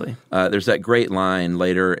 Exactly. There's that great line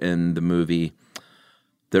later in the movie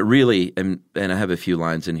that really, and I have a few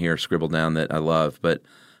lines in here scribbled down that I love, but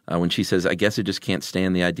when she says, I guess I just can't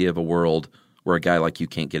stand the idea of a world where a guy like you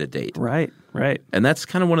can't get a date. Right. And that's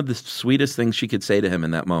kind of one of the sweetest things she could say to him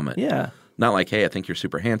in that moment. Yeah. Not like, hey, I think you're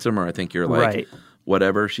super handsome or I think you're like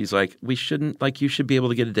whatever. She's like, you should be able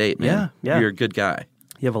to get a date, man. Yeah. You're a good guy.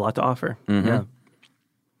 You have a lot to offer. Mm-hmm.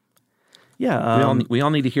 Yeah. We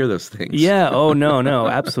all need to hear those things. Yeah. Oh, no,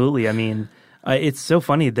 absolutely. I mean, it's so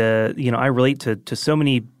funny that, I relate to so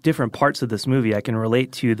many different parts of this movie. I can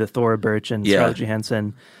relate to the Thora Birch and Scarlett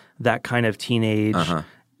Johansson, that kind of teenage,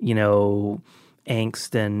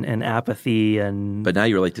 angst and apathy But now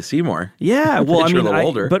you relate to Seymour. Yeah, well, you're a little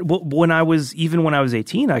older. But when I was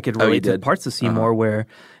 18, I could relate to parts of Seymour where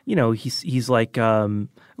he's like when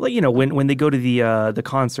they go to the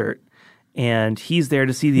concert. And he's there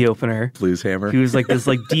to see the opener. Blues Hammer. He was like this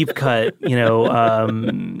deep cut,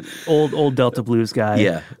 old Delta blues guy.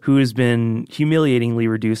 Yeah. Who has been humiliatingly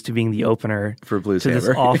reduced to being the opener for Blues Hammer.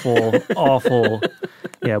 This awful,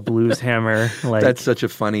 Blues Hammer. That's such a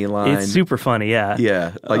funny line. It's super funny. Yeah.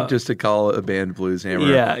 Yeah. Just to call a band Blues Hammer.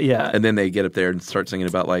 Yeah. And then they get up there and start singing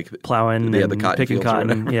about plowing and the cotton picking fields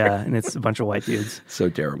cotton. Yeah. And it's a bunch of white dudes. So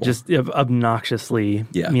terrible. Just obnoxiously.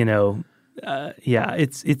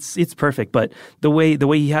 It's perfect. But the way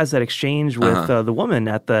he has that exchange with the woman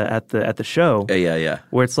at the show,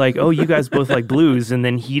 where it's like, oh, you guys both like blues, and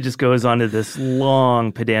then he just goes on to this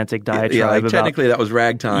long pedantic diatribe. Technically that was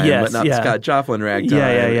ragtime, but not Scott Joplin ragtime.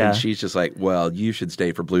 Yeah. And she's just like, well, you should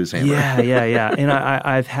stay for Blues Hammer. Yeah. And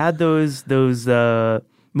I've had those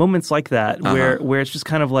moments like that where it's just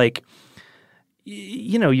kind of like,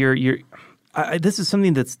 this is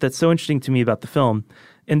something that's so interesting to me about the film.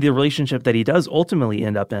 And the relationship that he does ultimately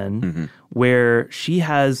end up in, where she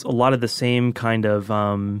has a lot of the same kind of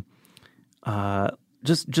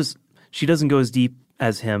just she doesn't go as deep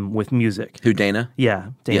as him with music. Who, Dana?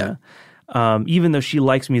 Yeah, Dana. Yeah. Even though she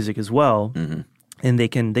likes music as well, and they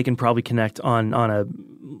can probably connect on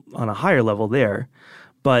a higher level there,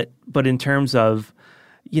 but in terms of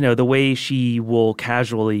the way she will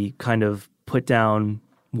casually kind of put down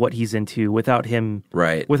what he's into without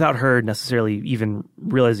her necessarily even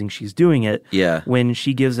realizing she's doing it. Yeah. When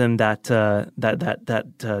she gives him that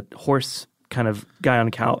horse kind of guy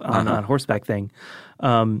on horseback thing.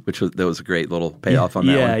 That was a great little payoff on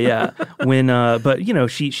that one. Yeah. When but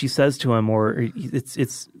she says to him, or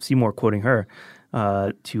it's Seymour quoting her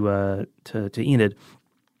to Enid.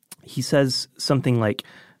 He says something like,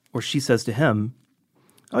 or she says to him,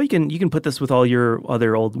 oh, you can put this with all your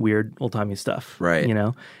other weird old-timey stuff, right?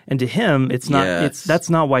 And to him, it's not. That's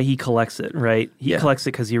not why he collects it, right? He collects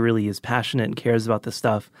it because he really is passionate and cares about this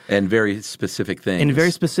stuff and very specific things,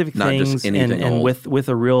 not just anything and with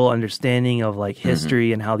a real understanding of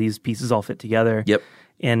history and how these pieces all fit together. Yep.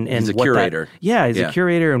 and he's a what curator. He's a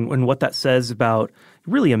curator, and what that says about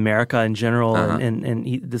really America in general, and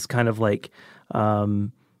this kind of like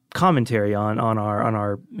commentary on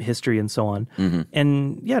our history and so on. Mm-hmm.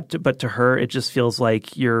 And but to her, it just feels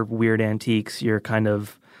like your weird antiques, your kind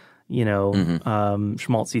of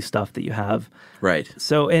schmaltzy stuff that you have. Right.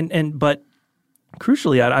 So but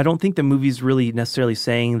crucially, I don't think the movie's really necessarily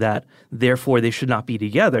saying that therefore they should not be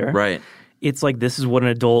together. Right. It's like this is what an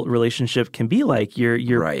adult relationship can be like.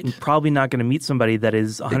 You're probably not going to meet somebody that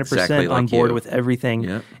is 100% on board with everything.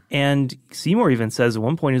 Yep. And Seymour even says at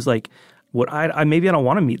one point, he's like, maybe I don't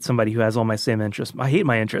want to meet somebody who has all my same interests. I hate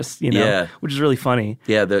my interests, which is really funny.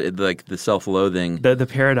 Yeah, the self-loathing. The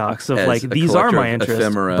paradox of like, these are my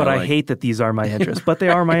interests, but I hate that these are my interests, but they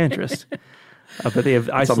are my interests. But they have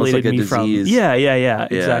isolated me from. Yeah,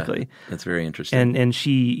 exactly. That's very interesting. And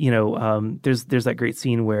she, there's that great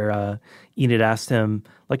scene where Enid asked him,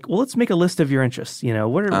 like, well, let's make a list of your interests.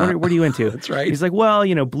 What are you into? That's right. He's like,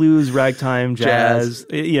 well, blues, ragtime, jazz.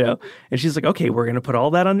 And she's like, okay, we're going to put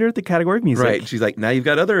all that under the category of music. Right. She's like, now you've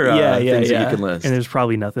got other things that you can list. And there's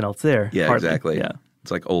probably nothing else there. Yeah, hardly. Exactly. Yeah. It's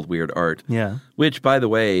like old weird art. Yeah. Which, by the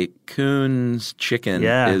way, Kuhn's chicken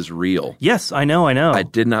is real. Yes, I know. I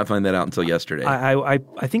did not find that out until yesterday. I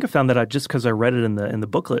think I found that out just because I read it in the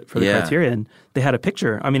booklet for the Criterion. They had a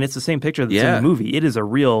picture. I mean, it's the same picture that's in the movie. It is a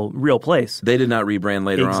real place. They did not rebrand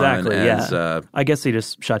later on. Exactly. I guess they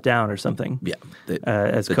just shut down or something. Yeah.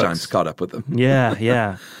 As the Cooks. times caught up with them.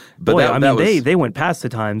 Yeah. But boy, they went past the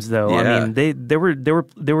times though. Yeah. I mean, there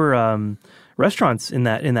were restaurants in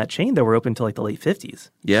that chain that were open till like the late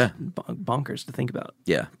 50s. Yeah. Bonkers to think about.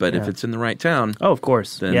 Yeah, but if it's in the right town, of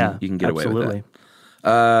course, then you can get away with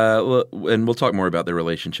that. And we'll talk more about the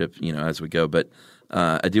relationship, as we go. But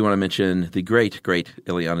I do want to mention the great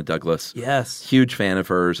Illeana Douglas. Yes. Huge fan of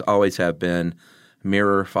hers, always have been.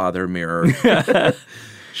 Mirror, father, mirror.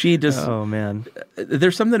 She just. Oh man.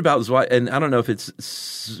 There's something about Zweig, and I don't know if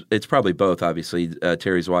it's probably both. Obviously,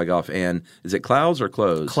 Terry Zwigoff and is it Clowes or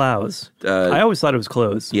Close? Clowes. I always thought it was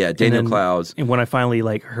Close. Yeah, Daniel Clowes. And when I finally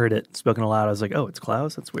heard it spoken aloud, I was like, oh, it's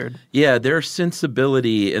Clowes. That's weird. Yeah, their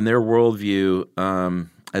sensibility and their worldview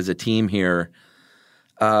as a team here.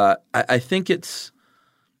 I think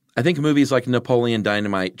movies like Napoleon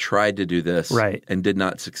Dynamite tried to do this, and did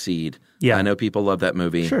not succeed. Yeah, I know people love that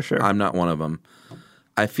movie. Sure. I'm not one of them.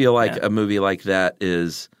 I feel like a movie like that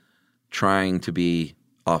is trying to be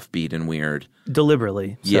offbeat and weird.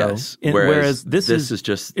 Deliberately. Yes. Whereas this is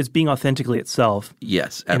just... It's being authentically itself.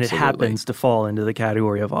 Yes, absolutely. And it happens to fall into the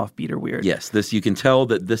category of offbeat or weird. Yes. You can tell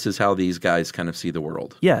that this is how these guys kind of see the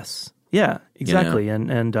world. Yes. Yeah, exactly.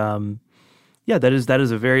 And that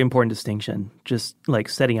is a very important distinction. Just like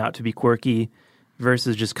setting out to be quirky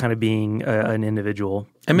versus just kind of being an individual.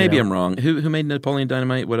 And maybe I'm wrong. Who made Napoleon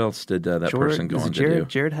Dynamite? What else did that person go on to do?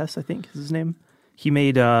 Jared Hess, I think is his name. He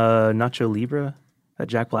made Nacho Libre, that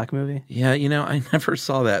Jack Black movie. Yeah, I never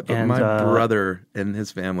saw that, but my brother and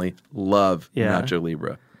his family love Nacho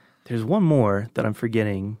Libre. There's one more that I'm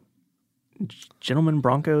forgetting. Gentlemen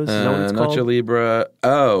Broncos, is that what it's called? Nacho Libre.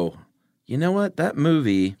 Oh, you know what? That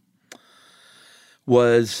movie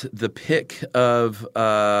was the pick of,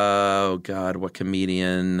 what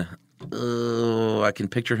comedian? Oh, I can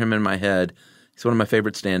picture him in my head. He's one of my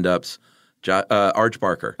favorite stand-ups, Arj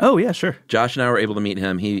Barker. Oh, yeah, sure. Josh and I were able to meet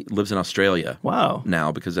him. He lives in Australia. Wow.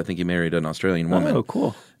 Now, because I think he married an Australian woman. Oh,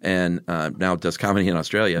 cool. And now does comedy in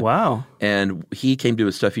Australia. Wow. And he came to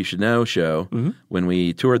a Stuff You Should Know show when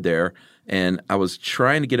we toured there. And I was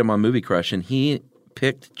trying to get him on Movie Crush, and he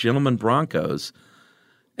picked Gentlemen Broncos.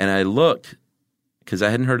 And I looked, because I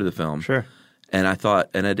hadn't heard of the film. Sure. And I thought,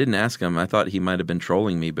 and I didn't ask him, I thought he might have been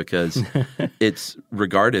trolling me because it's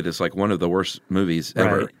regarded as like one of the worst movies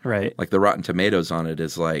ever. Right. Like the Rotten Tomatoes on it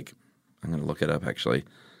is like, I'm going to look it up actually.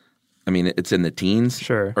 I mean, it's in the teens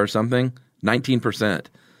or something, 19%.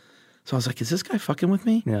 So I was like, is this guy fucking with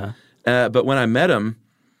me? Yeah. But when I met him,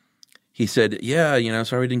 he said, yeah,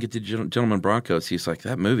 sorry we didn't get to Gentlemen Broncos. He's like,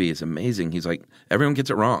 that movie is amazing. He's like, everyone gets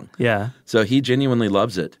it wrong. Yeah. So he genuinely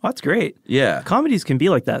loves it. Oh, that's great. Yeah. Comedies can be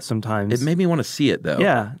like that sometimes. It made me want to see it, though.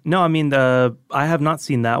 Yeah. No, I mean, I have not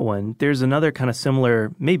seen that one. There's another kind of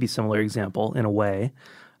similar example in a way.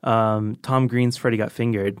 Tom Green's Freddy Got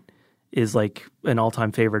Fingered is like an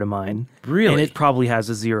all-time favorite of mine. Really? And it probably has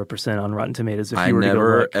a 0% on Rotten Tomatoes if you were to go look. I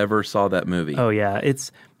never ever saw that movie. Oh, yeah.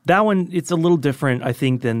 That one, it's a little different, I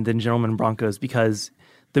think, than Gentlemen Broncos because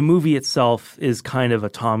the movie itself is kind of a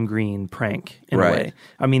Tom Green prank in a way.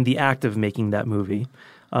 I mean, the act of making that movie.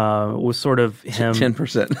 was sort of him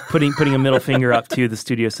 10% putting a middle finger up to the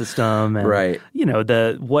studio system, and right.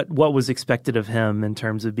 What was expected of him in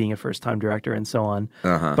terms of being a first time director and so on.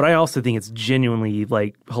 But I also think it's genuinely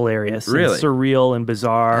like hilarious, really? And surreal and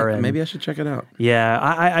bizarre. And maybe I should check it out. Yeah,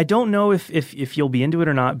 I don't know if you'll be into it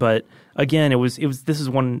or not, but again, this is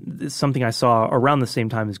something I saw around the same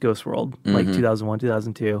time as Ghost World, like 2001,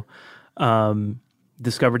 2002.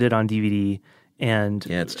 Discovered it on DVD. And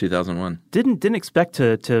yeah, it's 2001. Didn't expect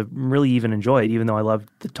to really even enjoy it, even though I loved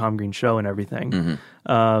the Tom Green show and everything.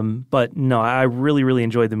 But no, I really, really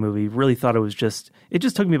enjoyed the movie. Really thought it just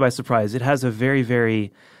took me by surprise. It has a very,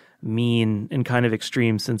 very mean and kind of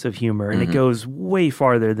extreme sense of humor, and it goes way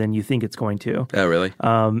farther than you think it's going to. Oh, really?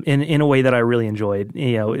 In a way that I really enjoyed.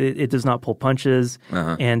 It does not pull punches,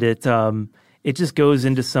 and it just goes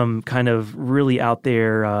into some kind of really out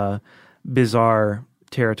there, bizarre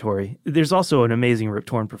territory. There's also an amazing Rip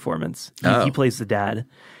Torn performance. He plays the dad,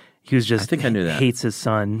 who's just I knew that. Hates his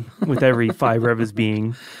son with every fiber of his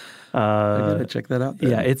being. I gotta check that out then.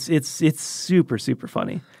 Yeah, it's super, super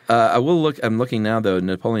funny. I will look. I'm looking now though.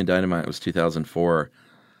 Napoleon Dynamite was 2004.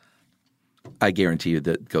 I guarantee you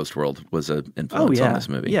that Ghost World was an influence on this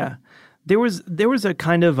movie. Yeah, there was a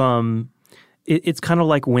kind of it's kind of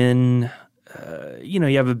like when.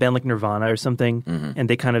 You have a band like Nirvana or something, and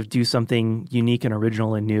they kind of do something unique and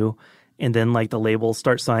original and new, and then like the labels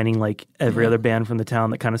start signing like every other band from the town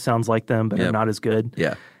that kind of sounds like them but are not as good.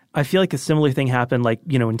 Yeah, I feel like a similar thing happened like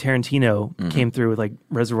when Tarantino came through with like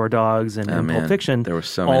Reservoir Dogs and Pulp Fiction. There were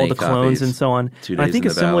so all many the clones copies. And so on. 2 Days I think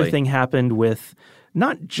in a the similar Valley. thing happened with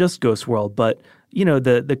not just Ghost World, but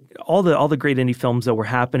all the great indie films that were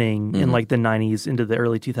happening in like the 90s into the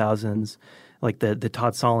early 2000s. Like the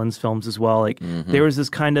Todd Solondz films as well. Like there was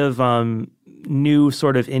this kind of new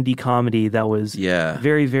sort of indie comedy that was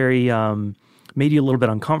very, very made you a little bit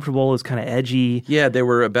uncomfortable. It was kind of edgy. Yeah, they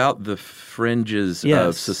were about the fringes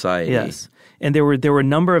of society. Yes, and there were a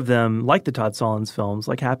number of them, like the Todd Solondz films,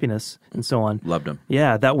 like Happiness and so on. Loved them.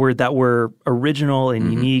 Yeah, that were original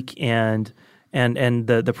and unique and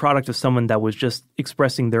the product of someone that was just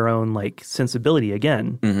expressing their own like sensibility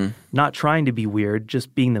again, not trying to be weird,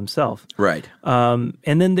 just being themselves. Right. And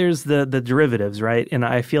then there's the derivatives, right? And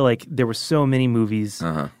I feel like there were so many movies,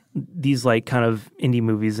 these like kind of indie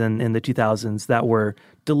movies in the 2000s that were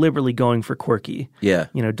deliberately going for quirky. Yeah.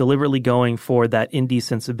 Deliberately going for that indie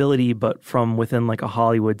sensibility, but from within like a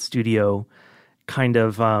Hollywood studio kind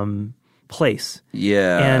of place.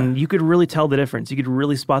 Yeah. And you could really tell the difference. You could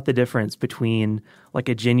really spot the difference between like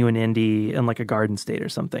a genuine indie and like a Garden State or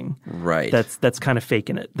something. Right. That's kind of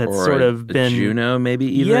faking it. That's or sort of been Juno maybe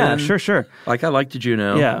even. Yeah, sure. Like I liked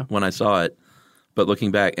Juno when I saw it, but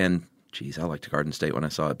looking back and geez, I liked Garden State when I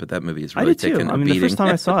saw it, but that movie is really taken a beating. The first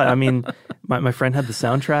time I saw it, my friend had the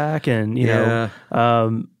soundtrack and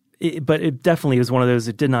know but it definitely was one of those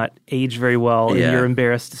that did not age very well, and you're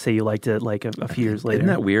embarrassed to say you liked it like a few years later. Isn't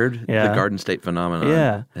that weird? Yeah. The Garden State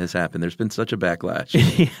phenomenon has happened. There's been such a backlash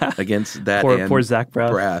against that. Poor Zach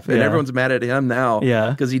Braff. And everyone's mad at him now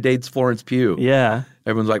because he dates Florence Pugh. Yeah.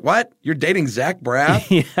 Everyone's like, what? You're dating Zach Braff?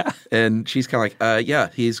 Yeah. And she's kind of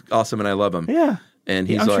like, he's awesome and I love him. Yeah. And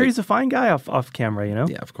he's I'm like, sure he's a fine guy off camera,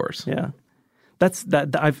 Yeah, of course. Yeah. That's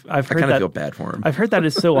that. I've heard that. I kind of feel bad for him. I've heard that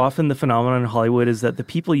is so often the phenomenon in Hollywood is that the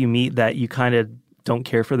people you meet that you kind of don't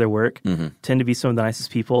care for their work tend to be some of the nicest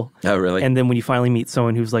people. Oh, really? And then when you finally meet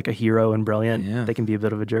someone who's like a hero and brilliant, they can be a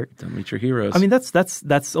bit of a jerk. Don't meet your heroes. I mean, that's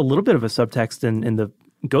a little bit of a subtext in the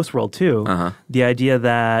Ghost World too. The idea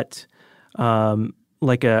that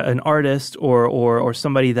like an artist or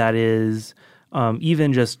somebody that is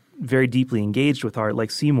even just very deeply engaged with art, like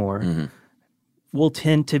Seymour. Will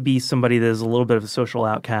tend to be somebody that is a little bit of a social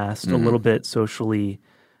outcast, a little bit socially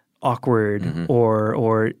awkward,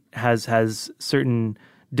 or has certain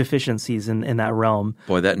deficiencies in that realm.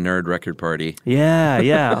 Boy, that nerd record party.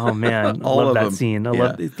 Yeah. Oh man, I love that scene. I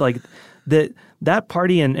love it. Like that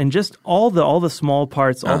party and just all the small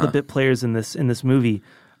parts, all the bit players in this movie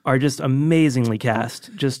are just amazingly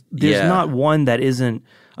cast. Just there's not one that isn't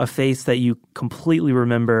a face that you completely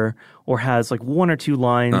remember or has like one or two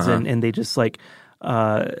lines and they just like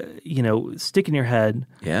stick in your head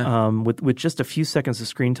with just a few seconds of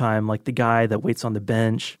screen time, like the guy that waits on the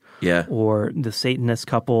bench or the Satanist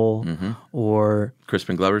couple or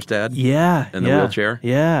Crispin Glover's dad in the wheelchair.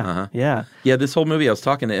 Yeah, this whole movie, I was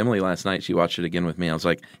talking to Emily last night. She watched it again with me. I was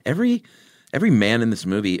like, every man in this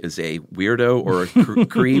movie is a weirdo or a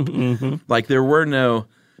creep. Like there were no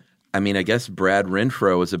I guess Brad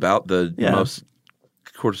Renfro was about the most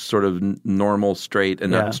sort of normal straight,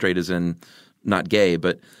 and not straight as in not gay,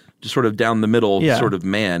 but just sort of down the middle sort of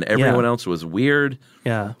man. Everyone else was weird.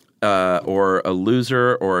 Yeah. or a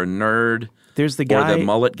loser or a nerd. There's the guy, or the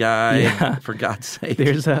mullet guy. For God's sake.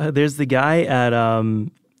 There's the guy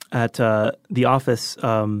at the office,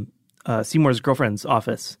 Seymour's girlfriend's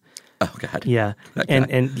office. Oh God! Yeah,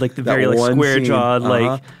 and like the very like square jawed,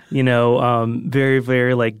 like very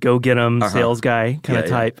very like go get 'em sales guy kind of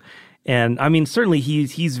type. And I mean, certainly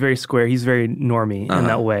he's very square. He's very normie in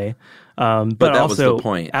that way. But that also, was the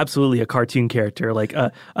point. Absolutely a cartoon character, like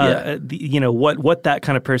what that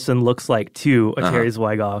kind of person looks like to a Terry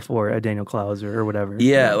Zwigoff or a Daniel Clowes or whatever.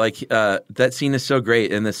 Yeah, like that scene is so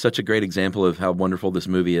great, and it's such a great example of how wonderful this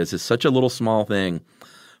movie is. It's such a little small thing.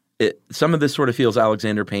 Some of this sort of feels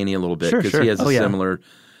Alexander Payne a little bit because he has a similar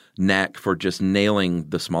knack for just nailing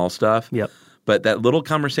the small stuff. Yep. But that little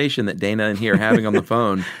conversation that Dana and he are having on the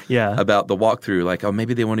phone about the walkthrough, like, oh,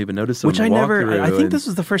 maybe they won't even notice them. Which I think this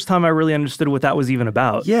was the first time I really understood what that was even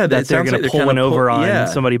about. Yeah, that they're going to pull one over on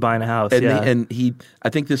somebody buying a house. And I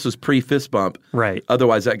think this was pre-fist bump. Right.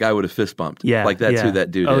 Otherwise, that guy would have fist bumped. Yeah. Like, that's who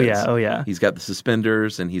that dude is. Oh, yeah. He's got the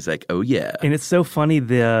suspenders, and he's like, oh, yeah. And it's so funny,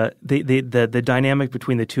 the dynamic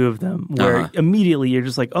between the two of them, where immediately you're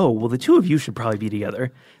just like, oh, well, the two of you should probably be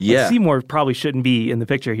together. Yeah. Seymour probably shouldn't be in the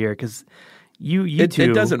picture here, because you two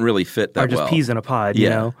it doesn't really fit that are just peas in a pod, you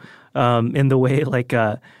know? In the way, like,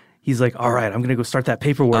 he's like, all right, I'm going to go start that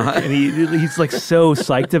paperwork. And he's like so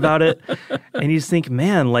psyched about it. And you just think,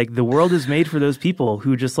 man, like the world is made for those people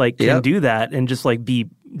who just like can do that and just like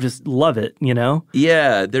just love it, you know?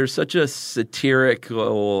 Yeah, there's such a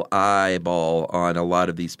satirical eyeball on a lot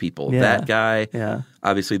of these people. Yeah. That guy,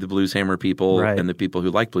 obviously the Blues Hammer people and the people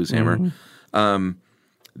who like Blues Hammer.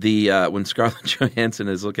 When Scarlett Johansson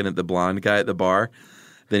is looking at the blonde guy at the bar,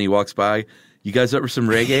 then he walks by. You guys up for some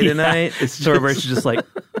reggae tonight? Thorbert's just like,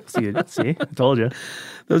 see, I told you.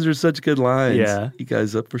 Those are such good lines. Yeah, you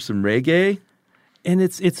guys up for some reggae? And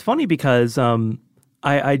it's funny because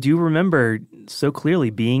I do remember so clearly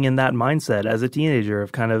being in that mindset as a teenager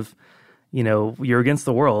of kind of, you know, you're against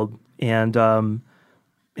the world, and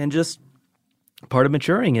just part of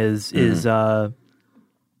maturing is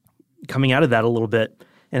coming out of that a little bit.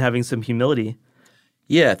 And having some humility.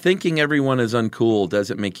 Yeah, thinking everyone is uncool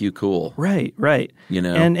doesn't make you cool. Right. You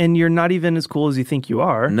know? And you're not even as cool as you think you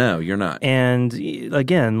are. No, you're not. And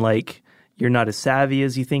again, like, you're not as savvy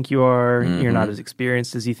as you think you are. You're not as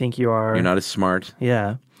experienced as you think you are. You're not as smart.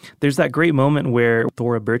 Yeah. There's that great moment where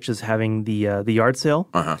Thora Birch is having the yard sale.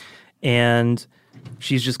 And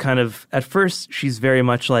she's just kind of, at first, she's very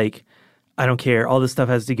much like, I don't care. All this stuff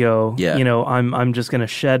has to go. Yeah. You know, I'm just going to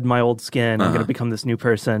shed my old skin. I'm going to become this new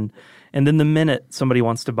person. And then the minute somebody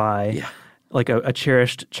wants to buy like a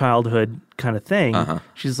cherished childhood kind of thing,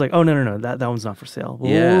 she's like, oh, no, that one's not for sale.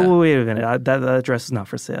 Wait a minute. That dress is not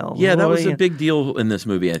for sale. Yeah, that was a big deal in this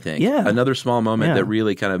movie, I think. Yeah. Another small moment that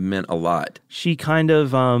really kind of meant a lot. She kind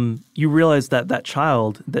of, you realize that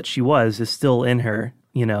child that she was is still in her,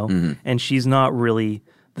 you know, and she's not really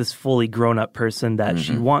this fully grown-up person that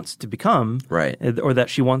she wants to become, or that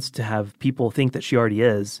she wants to have people think that she already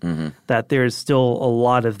is, that there's still a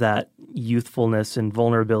lot of that youthfulness and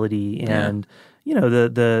vulnerability and, you know,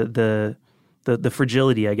 the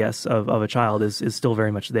fragility, I guess, of a child is still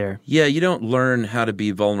very much there. Yeah, you don't learn how to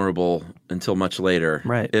be vulnerable until much later,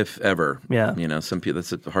 if ever. Yeah. You know, some people,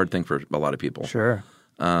 that's a hard thing for a lot of people. Sure.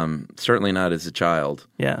 Certainly not as a child.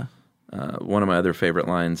 Yeah. One of my other favorite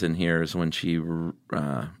lines in here is when she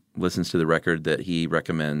listens to the record that he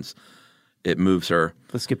recommends. It moves her.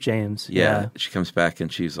 The Skip James. Yeah. She comes back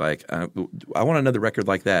and she's like, I want another record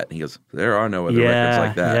like that. And he goes, there are no other records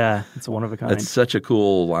like that. Yeah, it's one of a kind. That's such a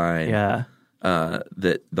cool line. Yeah.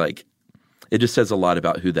 That, like, it just says a lot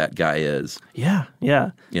about who that guy is. Yeah.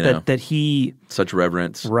 You know? That he... Such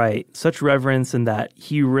reverence. Right. Such reverence, and that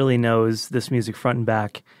he really knows this music front and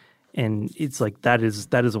back. And it's like that is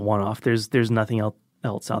a one-off. There's nothing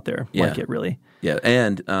else out there like it, really. Yeah,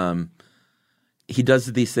 and he does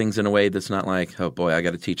these things in a way that's not like, oh boy, I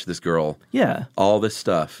got to teach this girl. Yeah, all this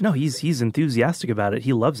stuff. No, he's enthusiastic about it.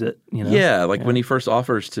 He loves it. You know. Yeah, like when he first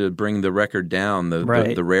offers to bring the record down,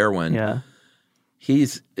 the rare one. Yeah,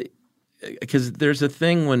 he's because there's a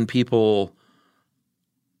thing when people.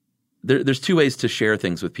 There's two ways to share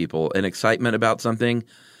things with people: an excitement about something.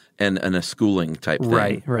 And a schooling type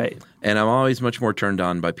thing. Right. And I'm always much more turned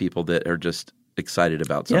on by people that are just excited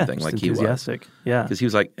about something like he was. Enthusiastic. Yeah. Because he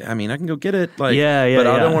was like, I mean, I can go get it. Like, but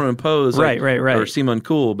I don't want to impose. Like, right. Or seem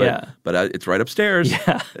uncool. But it's right upstairs.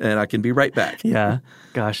 Yeah. And I can be right back. Yeah.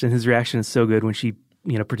 Gosh, and his reaction is so good when she,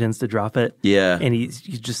 you know, pretends to drop it. Yeah. And you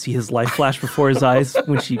just see his life flash before his eyes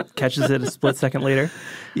when she catches it a split second later.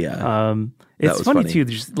 Yeah. It's funny too.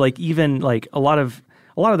 Just like even like a lot of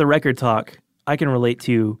the record talk I can relate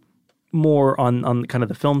to more on kind of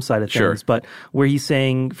the film side of things, but where he's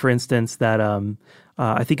saying, for instance, that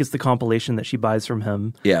I think it's the compilation that she buys from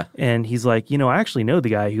him. Yeah. And he's like, I actually know the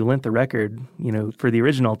guy who lent the record, for the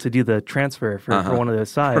original to do the transfer for one of those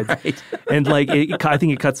sides. Right. And I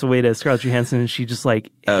think it cuts away to Scarlett Johansson, and she just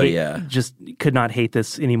just could not hate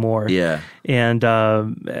this anymore. Yeah. And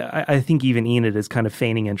I think even Enid is kind of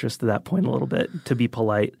feigning interest at that point a little bit to be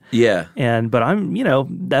polite. Yeah. But I'm,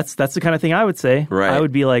 that's the kind of thing I would say. Right. I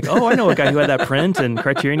would be like, oh, I know a guy who had that print and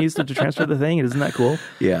Criterion used it to transfer the thing. Isn't that cool?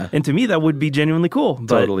 Yeah. And to me, that would be genuinely cool.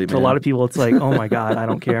 But totally, to a lot of people, it's like, oh my God, I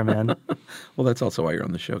don't care, man. Well, that's also why you're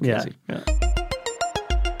on the show, Casey. Yeah.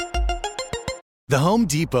 The Home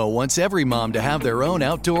Depot wants every mom to have their own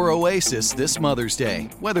outdoor oasis this Mother's Day,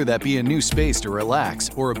 whether that be a new space to relax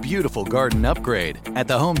or a beautiful garden upgrade. At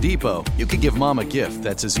the Home Depot, you can give mom a gift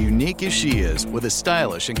that's as unique as she is, with a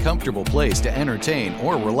stylish and comfortable place to entertain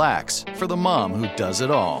or relax for the mom who does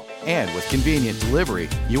it all. And with convenient delivery,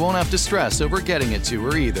 you won't have to stress over getting it to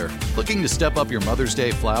her either. Looking to step up your Mother's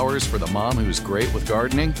Day flowers for the mom who's great with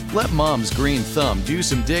gardening? Let Mom's Green Thumb do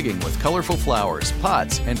some digging with colorful flowers,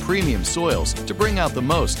 pots, and premium soils to bring out the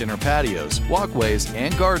most in her patios, walkways,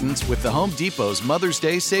 and gardens with the Home Depot's Mother's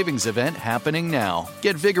Day Savings Event happening now.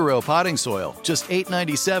 Get Vigoro potting soil, just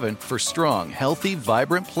 $8.97 for strong, healthy,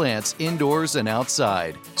 vibrant plants indoors and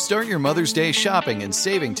outside. Start your Mother's Day shopping and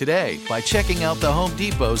saving today by checking out the Home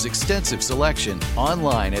Depot's extensive selection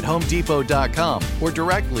online at HomeDepot.com or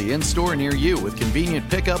directly in store near you with convenient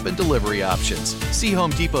pickup and delivery options. See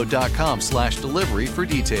HomeDepot.com/delivery for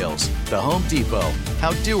details. The Home Depot.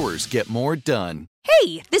 How doers get more done.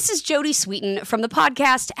 Hey, this is Jodie Sweetin from the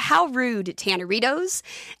podcast How Rude, Tanneritos.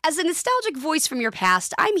 As a nostalgic voice from your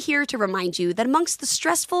past, I'm here to remind you that amongst the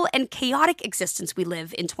stressful and chaotic existence we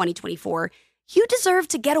live in 2024, you deserve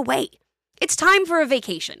to get away. It's time for a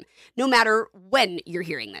vacation, no matter when you're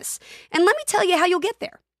hearing this. And let me tell you how you'll get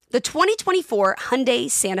there. The 2024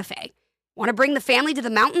 Hyundai Santa Fe. Want to bring the family to the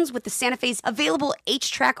mountains with the Santa Fe's available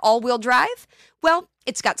H-Track all-wheel drive? Well,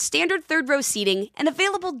 it's got standard third-row seating and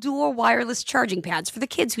available dual wireless charging pads for the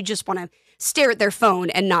kids who just want to stare at their phone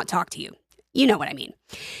and not talk to you. You know what I mean.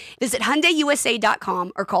 Visit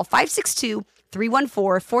HyundaiUSA.com or call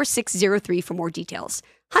 562-314-4603 for more details.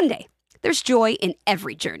 Hyundai, there's joy in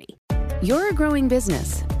every journey. You're a growing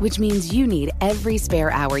business, which means you need every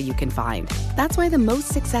spare hour you can find. That's why the most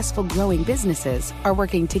successful growing businesses are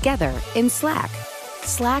working together in Slack.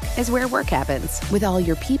 Slack is where work happens, with all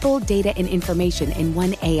your people, data, and information in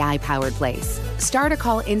one AI-powered place. Start a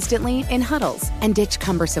call instantly in huddles and ditch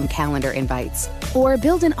cumbersome calendar invites. Or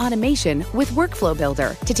build an automation with Workflow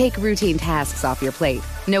Builder to take routine tasks off your plate.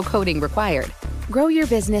 No coding required. Grow your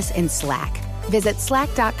business in Slack. Visit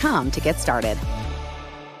slack.com to get started.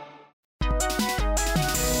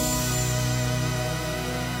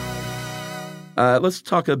 Let's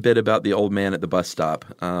talk a bit about the old man at the bus stop.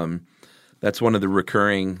 That's one of the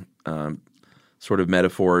recurring sort of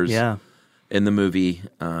metaphors in the movie.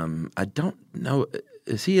 I don't know.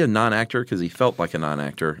 Is he a non-actor? Because he felt like a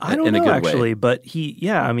non-actor I don't in know, a good actually, way. But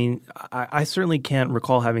I certainly can't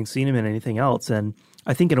recall having seen him in anything else. And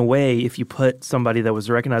I think in a way, if you put somebody that was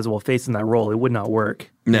a recognizable face in that role, it would not work.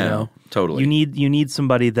 No, totally. You need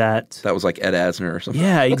somebody that was like Ed Asner or something.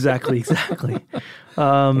 Yeah, exactly. I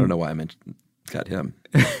don't know why I got him.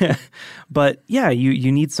 But yeah,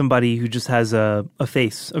 you need somebody who just has a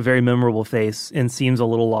face, a very memorable face, and seems a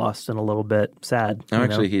little lost and a little bit sad.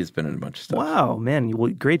 Actually, he's been in a bunch of stuff. Wow, man.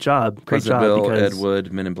 Great job. Pleasantville, Ed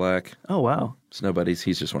Wood, Men in Black. Oh, wow. Snowbuddies.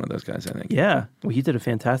 He's just one of those guys, I think. Yeah. Well, he did a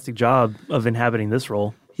fantastic job of inhabiting this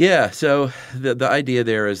role. Yeah. So the idea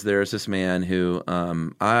there is there's this man who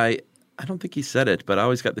I don't think he said it, but I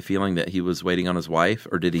always got the feeling that he was waiting on his wife,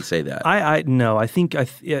 or did he say that? No. I think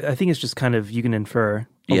it's just kind of, you can infer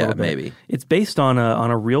a little bit. Maybe. It's based on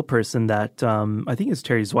a real person that I think it's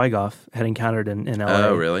Terry Zwigoff had encountered in LA.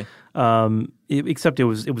 Oh, really? Except it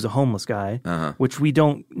was a homeless guy, which we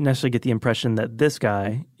don't necessarily get the impression that this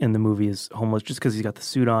guy in the movie is homeless just because he's got the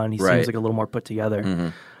suit on. He seems like a little more put together.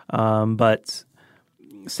 Mm-hmm. But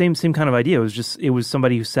same kind of idea. It was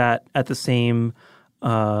somebody who sat at the same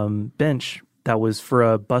bench that was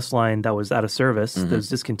for a bus line that was out of service, that was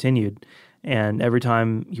discontinued. And every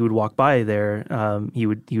time he would walk by there, he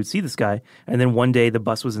would see this guy. And then one day the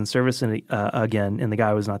bus was in service again, and the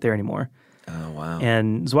guy was not there anymore. Oh, wow.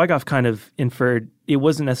 And Zwigoff kind of inferred it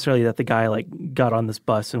wasn't necessarily that the guy got on this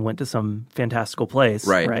bus and went to some fantastical place.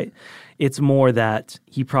 Right. It's more that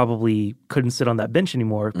he probably couldn't sit on that bench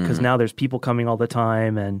anymore because now there's people coming all the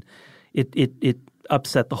time, and it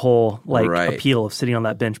upset the whole appeal of sitting on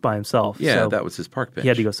that bench by himself. Yeah, so that was his park bench. He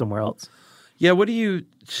had to go somewhere else. Yeah, what do you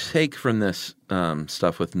take from this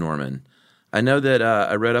stuff with Norman? I know that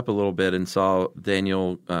I read up a little bit and saw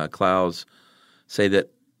Daniel Clowes say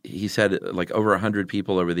that he's had like over 100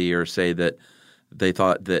 people over the years say that they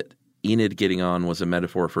thought that Enid getting on was a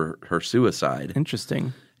metaphor for her suicide.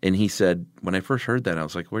 Interesting. And he said, when I first heard that, I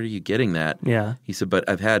was like, where are you getting that? Yeah. He said, but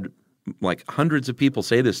I've had like hundreds of people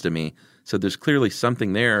say this to me. So there's clearly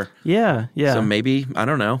something there. Yeah, yeah. So maybe, I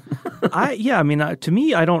don't know. I mean, to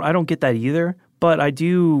me, I don't get that either, but I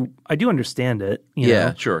do understand it. You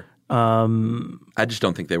know? Sure. I just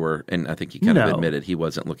don't think they were, and I think he kind of admitted he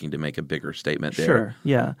wasn't looking to make a bigger statement there. Sure,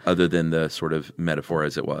 yeah. Other than the sort of metaphor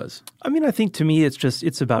as it was. I mean, I think to me,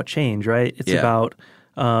 it's about change, right? It's about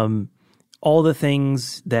all the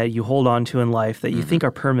things that you hold on to in life that you think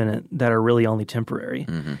are permanent that are really only temporary.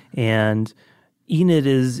 And Enid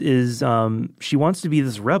is she wants to be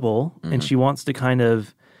this rebel, and she wants to kind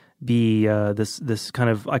of be this kind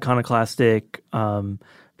of iconoclastic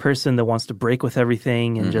person that wants to break with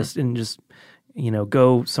everything and just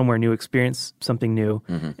go somewhere new, experience something new.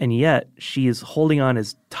 And yet she is holding on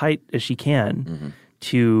as tight as she can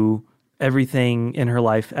to everything in her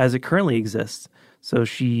life as it currently exists. So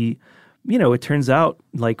she, it turns out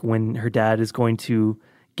like when her dad is going to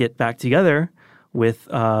get back together with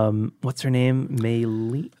what's her name?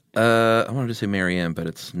 Maylee? I wanted to say Marianne, but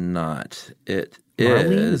it's not. It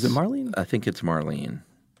Marlene? is. Is it Marlene? I think it's Marlene.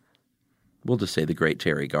 We'll just say the great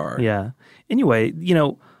Terry Garr. Yeah. Anyway,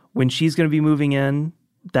 when she's going to be moving in,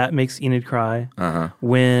 that makes Enid cry.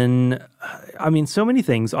 When, so many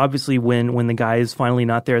things. Obviously, when the guy is finally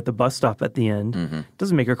not there at the bus stop at the end, it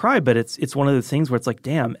doesn't make her cry, but it's one of the things where it's like,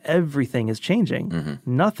 damn, everything is changing.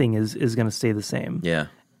 Nothing is going to stay the same. Yeah.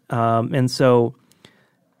 And so,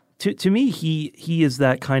 to me, he is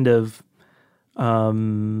that kind of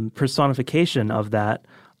personification of that,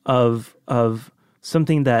 of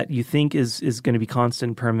something that you think is going to be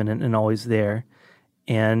constant, permanent, and always there,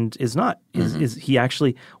 and is not. Is he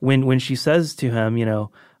actually, when she says to him,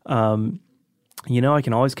 I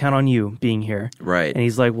can always count on you being here. Right. And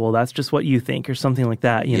he's like, well, that's just what you think, or something like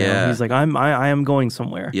that. You know, he's like, I am going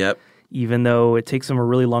somewhere. Yep. Even though it takes him a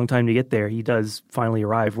really long time to get there, he does finally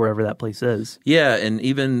arrive wherever that place is. Yeah, and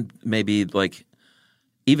even maybe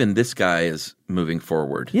even this guy is moving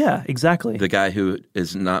forward. Yeah, exactly. The guy who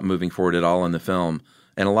is not moving forward at all in the film.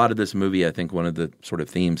 And a lot of this movie, I think one of the sort of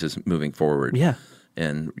themes is moving forward. Yeah.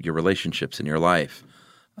 And your relationships in your life.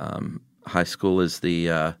 High school is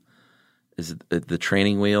the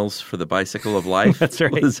training wheels for the bicycle of life. That's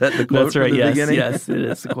right. Is that the quote? That's right. From the beginning? Yes, it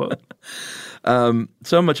is the quote.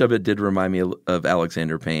 So much of it did remind me of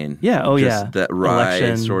Alexander Payne. Yeah. Oh, just yeah. That wry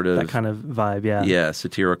Election, sort of that kind of vibe. Yeah. Yeah.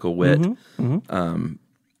 Satirical wit.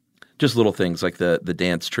 Just little things like the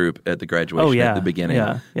dance troupe at the graduation at the beginning.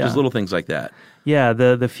 Yeah. Just little things like that. Yeah.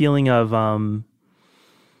 The feeling of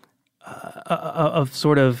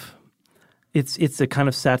sort of it's a kind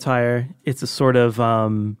of satire. It's a sort of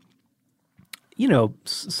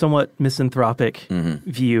somewhat misanthropic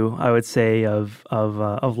view, I would say, of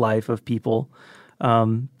life, of people,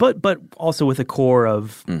 but also with a core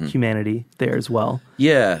of humanity there as well.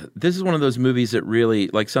 Yeah, this is one of those movies that really,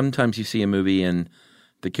 like, sometimes you see a movie and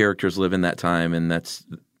the characters live in that time, and that's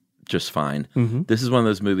just fine. This is one of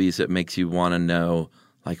those movies that makes you want to know,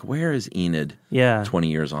 like, where is Enid 20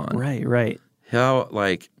 years on? Right. How,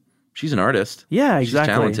 she's an artist. Yeah,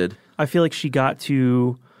 exactly. She's talented. I feel like she got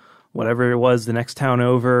to whatever it was, the next town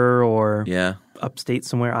over, or upstate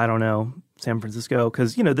somewhere, I don't know, San Francisco,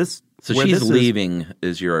 because, this... So she's leaving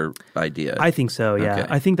is your idea? I think so, yeah. Okay.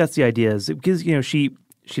 I think that's the idea, is because, she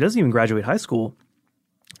doesn't even graduate high school,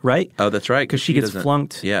 right? Oh, that's right. Because she gets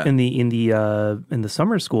flunked in the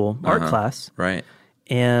summer school art class. Right.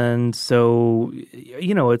 And so,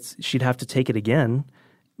 she'd have to take it again,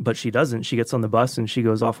 but she doesn't. She gets on the bus and she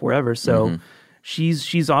goes off wherever. So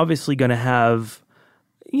she's obviously going to have...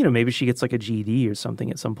 maybe she gets like a GED or something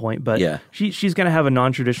at some point, but she's going to have a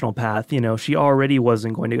non-traditional path. She already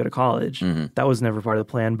wasn't going to go to college. That was never part of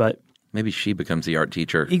the plan, but... Maybe she becomes the art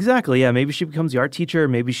teacher. Exactly, yeah. Maybe she becomes the art teacher.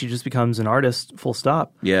 Maybe she just becomes an artist, full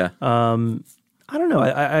stop. Yeah. I don't know.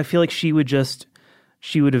 I feel like she would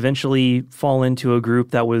eventually fall into a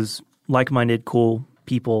group that was like-minded, cool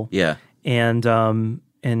people. Yeah. And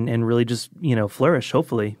really just, flourish,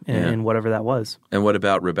 hopefully, in whatever that was. And what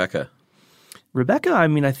about Rebecca? Rebecca,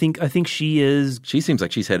 I think she is... She seems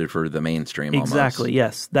like she's headed for the mainstream almost. Exactly,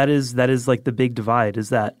 yes. That is like the big divide, is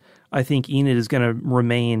that I think Enid is going to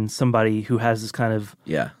remain somebody who has this kind of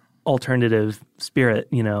alternative spirit,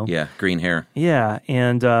 Yeah, green hair. Yeah,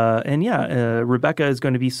 and Rebecca is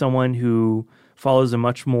going to be someone who follows a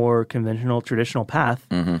much more conventional, traditional path.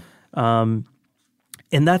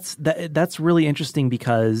 And that's really interesting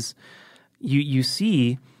because you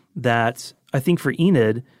see that I think for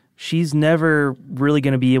Enid, she's never really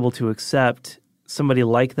going to be able to accept somebody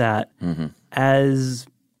like that as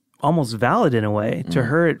almost valid in a way. To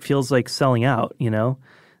her, it feels like selling out, you know?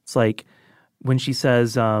 It's like when she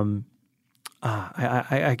says,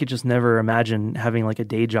 I could just never imagine having like a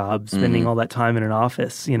day job, spending all that time in an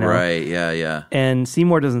office, you know? Right, yeah. And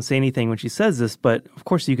Seymour doesn't say anything when she says this, but of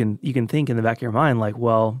course you can think in the back of your mind like,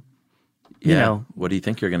 well, you know, what do you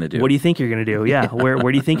think you're going to do? What do you think you're going to do? Yeah, where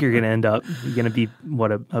do you think you're going to end up? You're going to be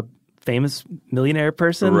a famous millionaire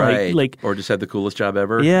person, right? Like, or just have the coolest job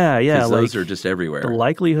ever? Yeah. Because those are just everywhere. The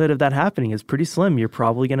likelihood of that happening is pretty slim. You're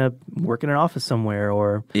probably going to work in an office somewhere,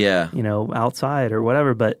 or you know, outside or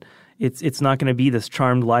whatever. But it's not going to be this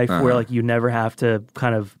charmed life where like you never have to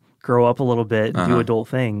kind of grow up a little bit and do adult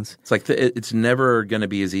things. It's like it's never going to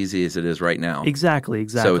be as easy as it is right now. Exactly.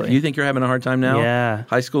 So if you think you're having a hard time now,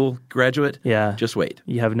 high school graduate, just wait.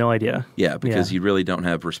 You have no idea. Yeah, because you really don't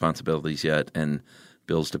have responsibilities yet and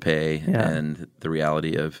bills to pay and the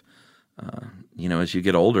reality of, you know, as you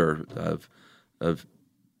get older, of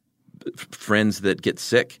friends that get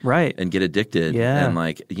sick and get addicted. And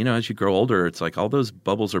like, you know, as you grow older, it's like all those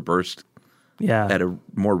bubbles are burst at a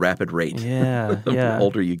more rapid rate the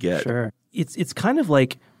older you get. Sure. It's kind of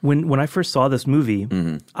like when I first saw this movie,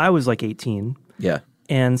 I was like 18. Yeah.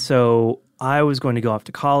 And so I was going to go off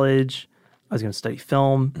to college. I was going to study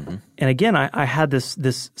film. And again, I had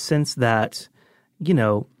this sense that, you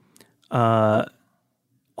know,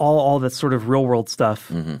 all that sort of real world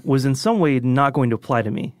stuff was in some way not going to apply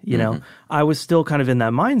to me. You know, I was still kind of in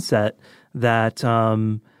that mindset that,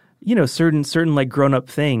 you know, certain like grown up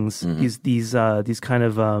things, these kind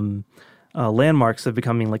of landmarks of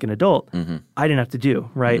becoming like an adult, I didn't have to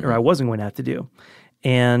do, right? Or I wasn't going to have to do.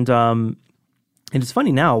 And it's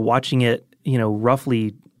funny now watching it, you know,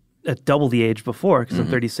 roughly at double the age before, because I'm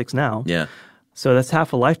 36 now. Yeah. So that's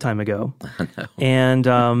half a lifetime ago. And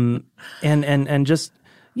just,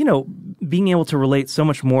 you know, being able to relate so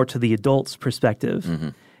much more to the adult's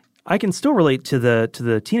perspective. I can still relate to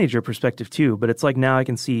the teenager perspective too, but it's like now I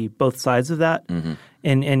can see both sides of that,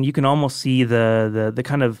 and you can almost see the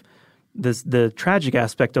kind of the tragic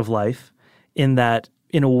aspect of life in that,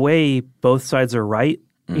 in a way, both sides are right,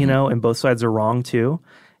 you know, and both sides are wrong too,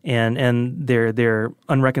 and they're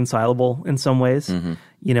unreconcilable in some ways.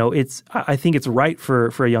 You know, I think it's right for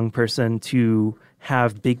a young person to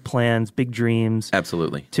have big plans, big dreams.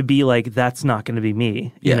 Absolutely. To be like, that's not going to be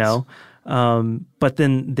me, you know? But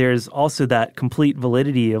then there's also that complete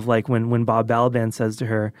validity of like when Bob Balaban says to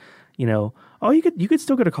her, you know, oh, you could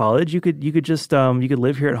still go to college. You could just you could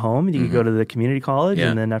live here at home, and you could go to the community college,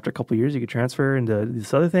 and then after a couple of years you could transfer into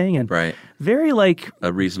this other thing. And very like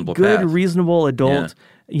a reasonable good, path. Reasonable adult.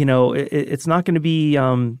 You know, it's not going to be.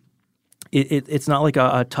 It's not like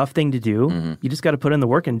a tough thing to do. You just got to put in the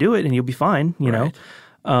work and do it, and you'll be fine. You know.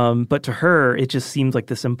 But to her, it just seems like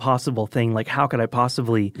this impossible thing. Like, how could I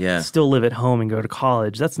possibly still live at home and go to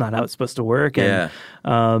college? That's not how it's supposed to work. And,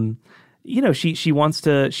 you know, she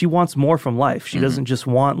wants more from life. She doesn't just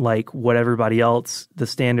want like what everybody else, the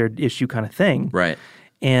standard issue kind of thing. Right.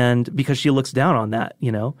 And because she looks down on that,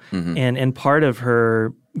 you know, and part of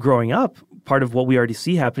her growing up, part of what we already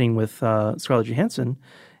see happening with Scarlett Johansson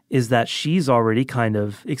is that she's already kind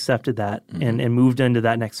of accepted that and moved into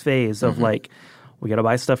that next phase of like, we got to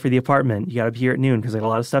buy stuff for the apartment. You got to be here at noon because I got a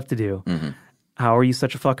lot of stuff to do. How are you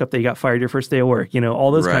such a fuck up that you got fired your first day of work? You know,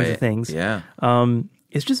 all those kinds of things. Yeah.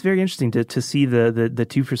 It's just very interesting to see the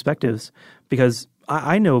two perspectives, because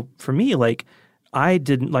I know for me, like, I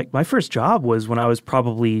didn't like my first job was when I was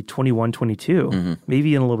probably 21, 22, maybe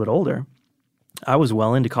even a little bit older. I was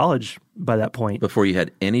well into college by that point. Before you had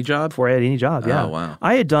any job? Before I had any job, yeah. Oh, wow.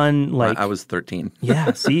 I had done like... I was 13.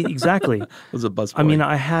 Yeah, see, exactly. I was a busboy. I mean,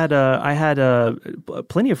 I had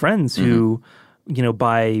plenty of friends who, you know,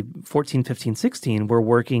 by 14, 15, 16 were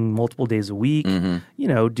working multiple days a week, you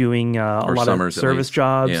know, doing a lot of service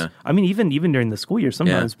jobs. Yeah. I mean, even during the school year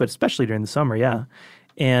sometimes, but especially during the summer, yeah.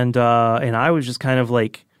 And I was just kind of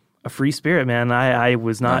like a free spirit, man. I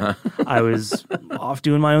was not. I was off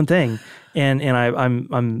doing my own thing, and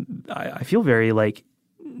I feel very like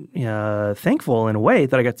thankful in a way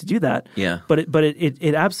that I got to do that. Yeah. But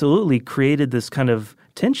it absolutely created this kind of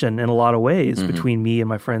tension in a lot of ways between me and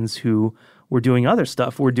my friends who were doing other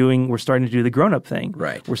stuff. We're starting to do the grown up thing.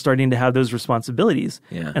 Right. We're starting to have those responsibilities.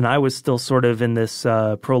 Yeah. And I was still sort of in this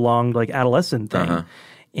prolonged like adolescent thing,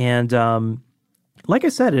 and. Like I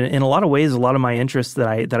said, in a lot of ways, a lot of my interests that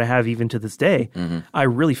I have even to this day, I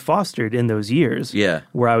really fostered in those years. Yeah.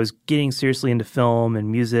 Where I was getting seriously into film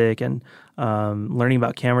and music and learning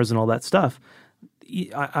about cameras and all that stuff.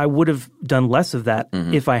 I would have done less of that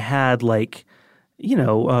if I had like, you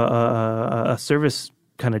know, a service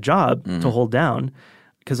kind of job to hold down.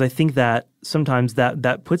 Because I think that sometimes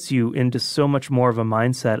that puts you into so much more of a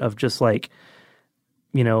mindset of just like,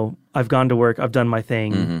 you know, I've gone to work, I've done my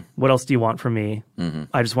thing. What else do you want from me?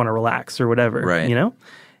 I just want to relax or whatever, right. You know?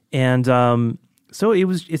 And so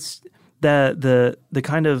it's the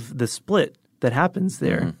kind of the split that happens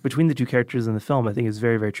there between the two characters in the film, I think is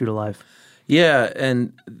very, very true to life. Yeah,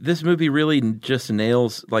 and this movie really just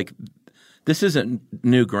nails, like, this isn't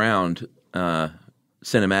new ground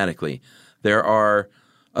cinematically. There are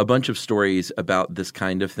a bunch of stories about this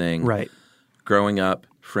kind of thing. Right. Growing up,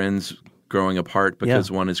 friends growing apart because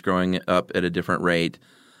one is growing up at a different rate.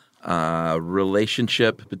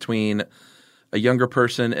 Relationship between a younger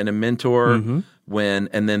person and a mentor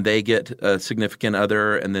and then they get a significant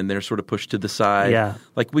other and then they're sort of pushed to the side. Yeah.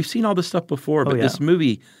 Like we've seen all this stuff before, but this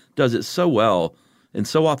movie does it so well and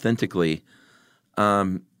so authentically,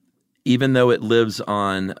 even though it lives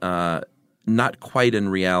on not quite in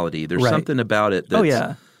reality. There's something about it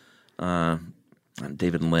that's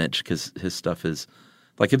David Lynch, because his stuff is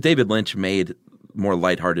like if David Lynch made more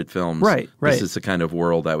lighthearted films, this is the kind of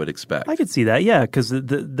world I would expect. I could see that, yeah, because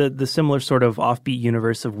the similar sort of offbeat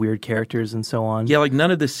universe of weird characters and so on. Yeah, like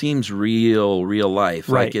none of this seems real life.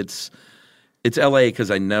 Right. Like it's L.A.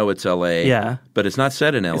 because I know it's L.A. Yeah, but it's not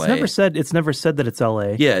set in L.A. It's never said that it's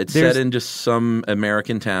L.A. Yeah, it's set in just some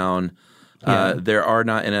American town. Yeah. There are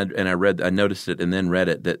not, and I noticed it and then read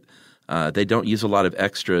it that they don't use a lot of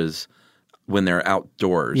extras when they're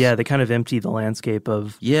outdoors. Yeah, they kind of empty the landscape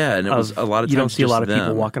of. Yeah, and it was a lot of times you don't see a lot of them.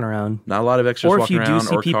 People walking around. Not a lot of extras walking around. Or if you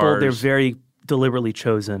do see people, cars. they're very deliberately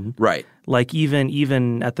chosen. Right. Like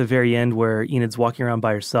even at the very end where Enid's walking around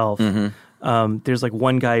by herself, there's like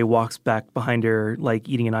one guy who walks back behind her like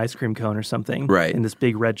eating an ice cream cone or something. Right. In this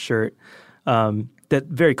big red shirt. That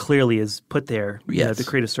very clearly is put there to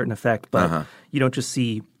create a certain effect, but you don't just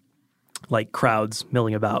see like crowds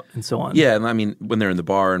milling about and so on. Yeah, and I mean when they're in the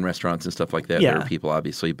bar and restaurants and stuff like that, there are people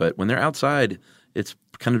obviously, but when they're outside, it's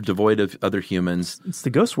kind of devoid of other humans. It's the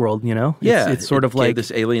ghost world, you know? Yeah. It's sort of like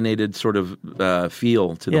this alienated sort of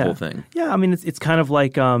feel to the whole thing. Yeah, I mean it's kind of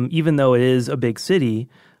like even though it is a big city,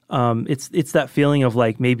 it's that feeling of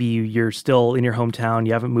like maybe you're still in your hometown,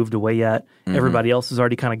 you haven't moved away yet, everybody else is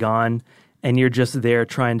already kind of gone, and you're just there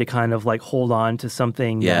trying to kind of like hold on to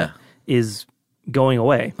something that is going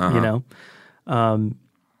away, you know?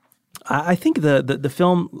 I think the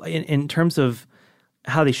film, in terms of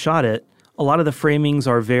how they shot it, a lot of the framings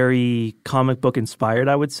are very comic book inspired,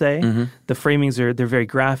 I would say. The framings they're very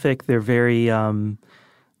graphic, they're very,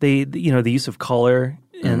 the use of color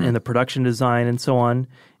and the production design and so on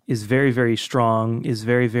is very, very strong, is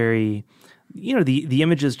very, very, the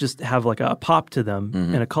images just have like a pop to them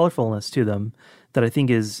and a colorfulness to them that I think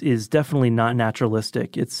is definitely not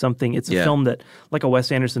naturalistic. It's a film that, like a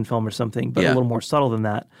Wes Anderson film or something, but a little more subtle than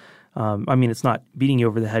that. I mean, it's not beating you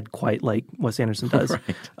over the head quite like Wes Anderson does. Right.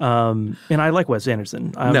 And I like Wes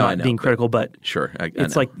Anderson. I'm not being critical, but sure,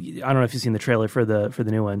 it's like I don't know if you've seen the trailer for the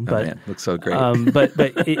new one, but man, looks so great. but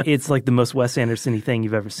it's like the most Wes Anderson-y thing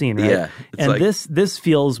you've ever seen, right? Yeah, and like, this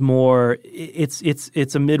feels more.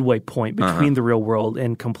 It's a midway point between the real world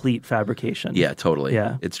and complete fabrication. Yeah, totally.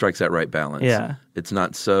 Yeah, it strikes that right balance. Yeah, it's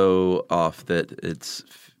not so off that it's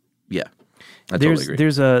I totally agree.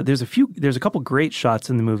 There's a couple great shots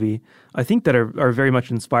in the movie I think that are very much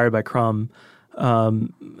inspired by Crumb.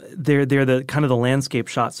 They're the kind of the landscape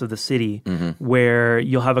shots of the city where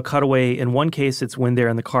you'll have a cutaway. In one case, it's when they're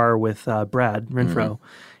in the car with Brad Renfro.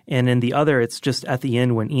 And in the other, it's just at the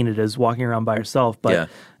end when Enid is walking around by herself. But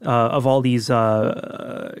of all these,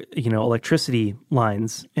 electricity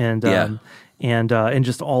lines and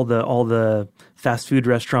just all the fast food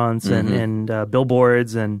restaurants and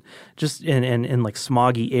billboards and just and like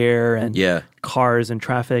smoggy air and cars and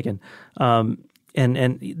traffic and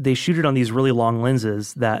they shoot it on these really long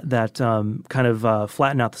lenses that kind of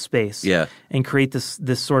flatten out the space and create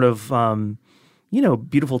this sort of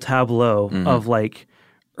beautiful tableau of like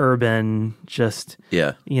urban, just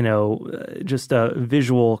just a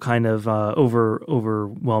visual kind of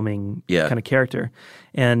overwhelming kind of character.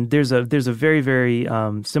 And there's a very, very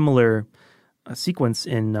similar sequence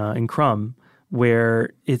in Crumb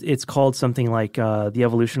where it's called something like The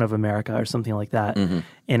Evolution of America or something like that.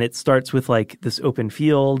 And it starts with like this open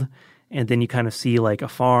field, and then you kind of see like a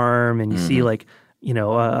farm, and you see like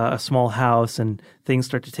a small house, and things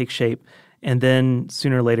start to take shape. And then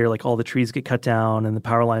sooner or later, like all the trees get cut down and the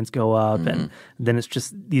power lines go up, and then it's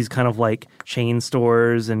just these kind of like chain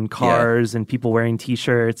stores and cars and people wearing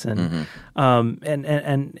T-shirts and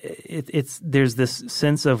it's there's this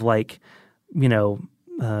sense of like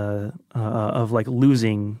of like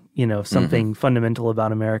losing, something fundamental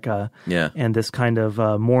about America. Yeah. And this kind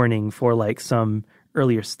of mourning for like some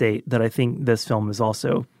earlier state that I think this film is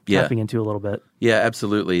also tapping into a little bit. Yeah,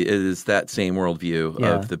 absolutely. It is that same worldview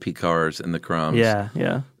of the Picards and the Crumbs. Yeah,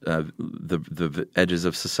 yeah. The edges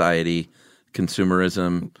of society,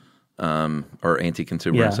 consumerism, or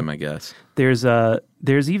anti-consumerism, I guess.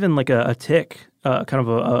 There's even like a tick, kind of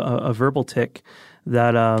a verbal tick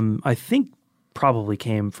that I think probably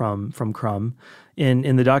came from Crumb.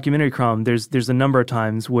 In the documentary Crumb, there's a number of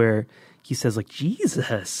times where he says like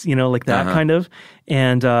Jesus, like that kind of.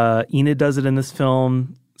 And Enid does it in this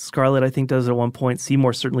film. Scarlett, I think, does it at one point.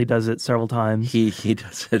 Seymour certainly does it several times. He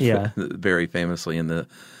does it very famously in the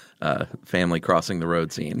family crossing the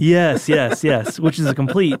road scene. Yes, which is a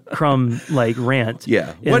complete Crumb like rant.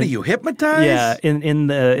 Yeah. What are you, hypnotized? Yeah. In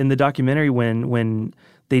the documentary when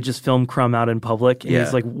they just film Crumb out in public, and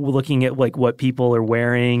he's like looking at like what people are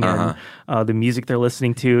wearing and the music they're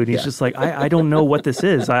listening to, and he's just like, I don't know what this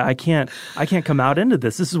is. I can't come out into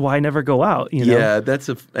this. This is why I never go out. Yeah,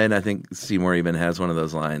 and I think Seymour even has one of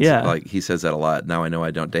those lines. Yeah, like he says that a lot. Now I know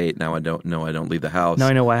I don't date. Now I don't know I don't leave the house. Now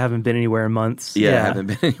I know I haven't been anywhere in months. Yeah, I haven't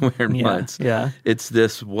been anywhere in months. Yeah, it's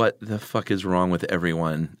this. What the fuck is wrong with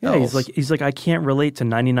everyone else? Yeah, he's like I can't relate to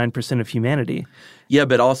 99% of humanity. Yeah,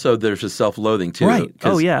 but also there's a self-loathing too. Right.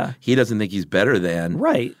 Oh, yeah. He doesn't think he's better than.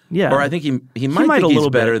 Right. Yeah. Or I think he might think he's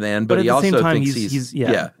better than, but he also thinks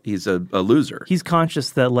he's a loser. He's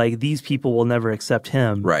conscious that like these people will never accept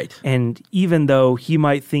him. Right. And even though he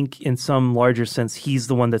might think in some larger sense he's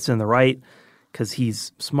the one that's in the right because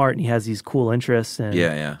he's smart and he has these cool interests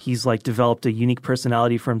and he's like developed a unique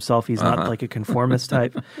personality for himself. He's not like a conformist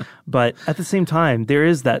type. But at the same time, there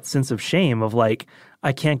is that sense of shame of like,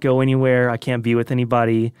 I can't go anywhere. I can't be with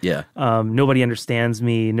anybody. Yeah. Nobody understands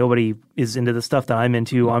me. Nobody is into the stuff that I'm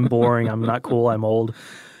into. I'm boring. I'm not cool. I'm old.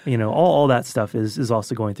 All that stuff is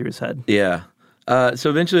also going through his head. Yeah. So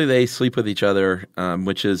eventually they sleep with each other,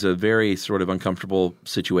 which is a very sort of uncomfortable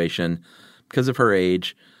situation because of her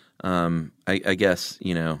age. I guess,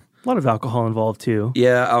 A lot of alcohol involved too.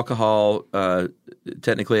 Yeah, alcohol.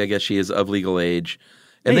 Technically, I guess she is of legal age.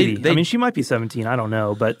 And Maybe. She might be 17. I don't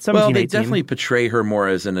know, but 17, Well, they 18. definitely portray her more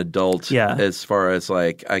as an adult as far as,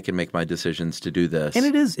 like, I can make my decisions to do this. And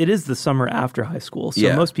it is the summer after high school,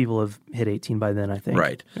 so most people have hit 18 by then, I think.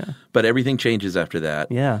 Right. Yeah. But everything changes after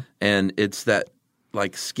that. Yeah. And it's that,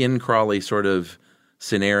 like, skin-crawly sort of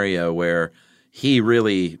scenario where he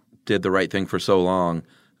really did the right thing for so long.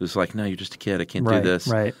 It was like, no, you're just a kid. I can't do this.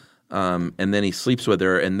 Right. And then he sleeps with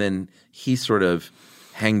her, and then he's sort of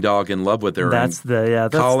hangdog in love with her. That's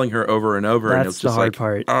calling her over and over. That's and it's just the hard like,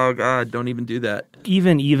 part. Oh God, don't even do that.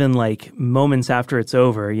 Even like moments after it's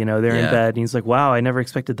over, they're in bed and he's like, wow, I never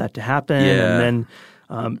expected that to happen. Yeah. And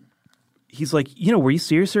then he's like, were you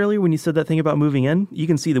serious earlier when you said that thing about moving in? You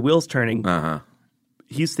can see the wheels turning.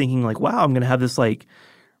 He's thinking like, wow, I'm going to have this like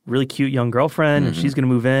really cute young girlfriend and she's going to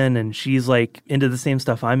move in and she's like into the same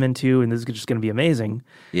stuff I'm into and this is just going to be amazing.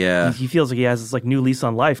 Yeah. He feels like he has this like new lease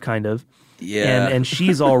on life kind of. Yeah. And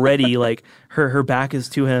she's already like her back is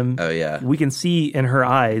to him. Oh yeah. We can see in her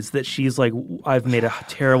eyes that she's like, I've made a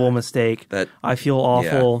terrible mistake. I feel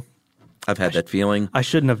awful. Yeah. I've had that feeling. I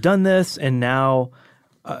shouldn't have done this, and now,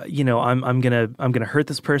 I'm gonna hurt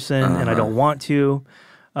this person, and I don't want to.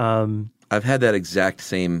 I've had that exact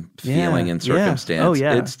same feeling and circumstance. Yeah.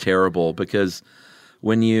 Oh yeah. It's terrible because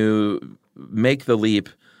when you make the leap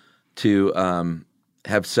to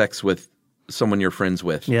have sex with someone you're friends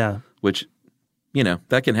with. Yeah. Which,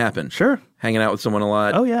 that can happen. Sure. Hanging out with someone a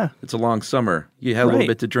lot. Oh, yeah. It's a long summer. You had a little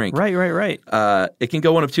bit to drink. Right. It can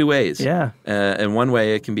go one of two ways. Yeah. And one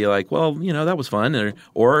way it can be like, well, that was fun.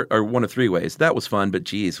 Or one of three ways. That was fun, but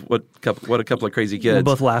geez, what a couple of crazy kids.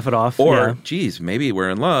 We'll both laugh it off. Or, geez, maybe we're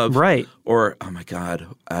in love. Right. Or, oh my God,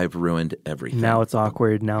 I've ruined everything. Now it's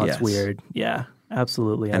awkward. Now it's weird. Yeah.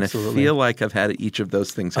 Absolutely. And I feel like I've had each of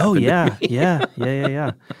those things happen. Oh, yeah. To me.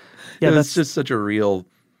 Yeah. That's just such a real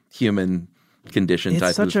human condition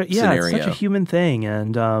type of scenario. It's such a human thing,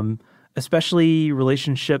 and especially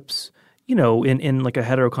relationships, in like a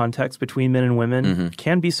hetero context between men and women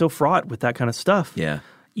can be so fraught with that kind of stuff. Yeah.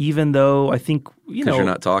 Even though I think because you're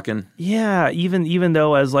not talking. Yeah. Even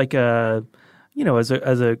though as like a as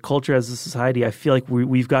a culture, as a society, I feel like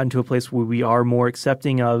we've gotten to a place where we are more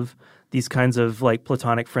accepting of these kinds of like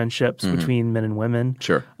platonic friendships between men and women.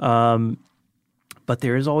 Sure. But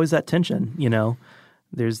there is always that tension,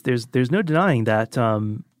 There's no denying that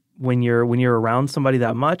when you're around somebody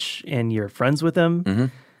that much and you're friends with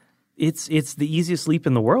them, it's the easiest leap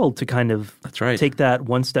in the world to kind of take that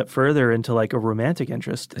one step further into like a romantic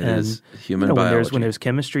interest. It is human biology. When there's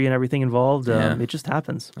chemistry and everything involved, it just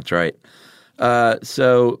happens. That's right.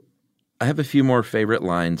 So I have a few more favorite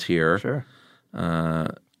lines here. Sure.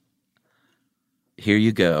 Here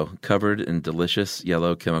you go, covered in delicious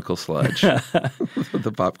yellow chemical sludge.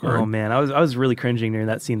 The popcorn. Oh man, I was really cringing during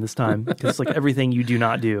that scene this time because it's like everything you do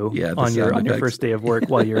not do on your first day of work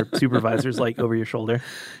while your supervisor's like over your shoulder.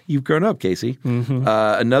 You've grown up, Casey. Mm-hmm.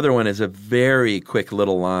 Another one is a very quick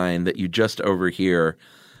little line that you just overhear,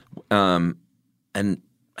 and I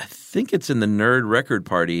think it's in the Nerd Record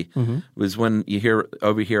Party. Was when you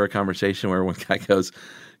overhear a conversation where one guy goes,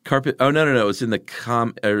 "Carpet." Oh no! It's in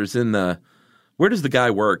the Where does the guy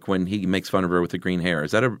work when he makes fun of her with the green hair?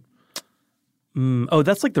 Is that a?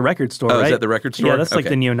 That's like the record store, right? Is that the record store? Yeah, that's like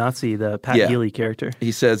the neo-Nazi, the Pat Healy character.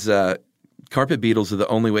 He says, carpet beetles are the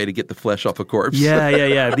only way to get the flesh off a corpse.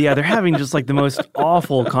 Yeah. They're having just like the most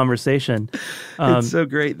awful conversation. It's so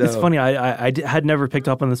great, though. It's funny. I had never picked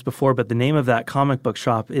up on this before, but the name of that comic book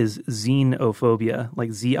shop is Xenophobia,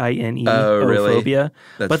 like Z-I-N-E. Oh, really? Phobia.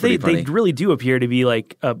 That's but pretty they funny. really do appear to be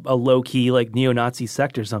like a low-key like neo-Nazi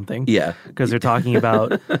sect or something. Yeah. Because they're talking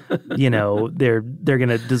about, they're going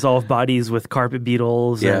to dissolve bodies with carpet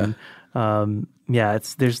beetles. Yeah. And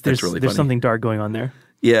there's something dark going on there.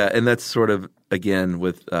 Yeah, and that's sort of, again,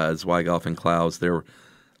 with Zweigoff and Klaus, their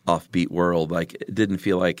offbeat world. Like, it didn't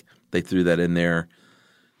feel like they threw that in there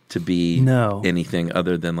to be anything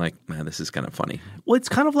other than like, man, this is kind of funny. Well, it's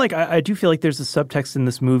kind of like, I do feel like there's a subtext in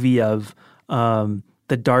this movie of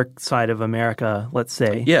the dark side of America, let's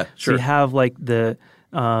say. Yeah, sure. So you have like there,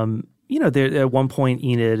 at one point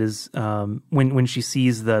Enid is, when she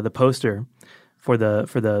sees the poster for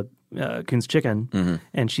the Coon's Chicken,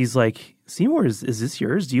 and she's like, Seymour, is this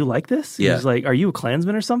yours? Do you like this? Yeah. He's like, are you a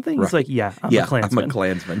Klansman or something? He's like, yeah, I'm a Klansman. I'm a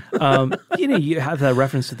Klansman. You have that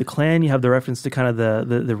reference to the Klan. You have the reference to kind of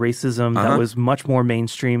the racism that was much more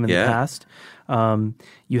mainstream in the past.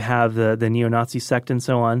 You have the neo-Nazi sect and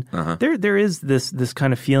so on. There is this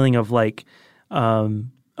kind of feeling of like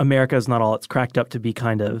America is not all it's cracked up to be,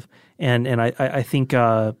 kind of. And I think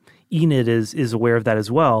Enid is aware of that as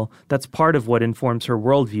well. That's part of what informs her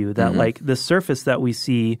worldview, that like the surface that we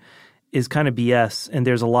see is kind of BS, and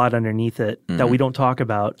there's a lot underneath it that we don't talk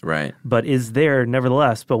about, right? But is there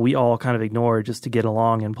nevertheless, but we all kind of ignore just to get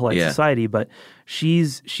along in polite society. But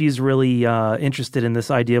she's really interested in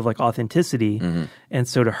this idea of like authenticity, and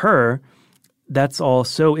so to her, that's all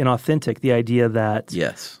so inauthentic. The idea that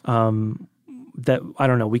that, I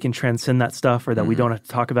don't know, we can transcend that stuff, or that we don't have to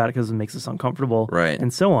talk about it because it makes us uncomfortable, right?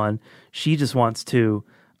 And so on. She just wants to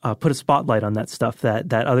put a spotlight on that stuff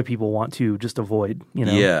that other people want to just avoid,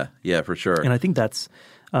 Yeah, for sure. And I think that's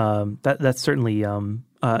certainly kind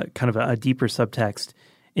of a deeper subtext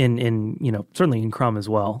in certainly in Crumb as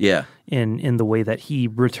well. Yeah. In the way that he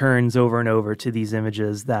returns over and over to these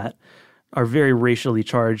images that are very racially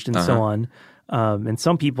charged and so on. And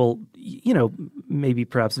some people, maybe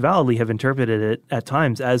perhaps validly have interpreted it at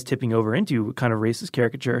times as tipping over into kind of racist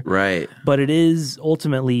caricature. Right. But it is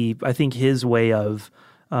ultimately, I think, his way of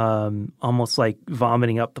almost like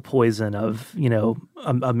vomiting up the poison of,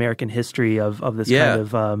 American history of this kind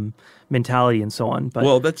of mentality and so on. But,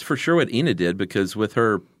 well, that's for sure what Enid did, because with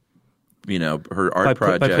her, her art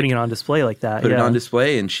project. By putting it on display like that. Put it on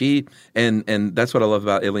display, and she, and that's what I love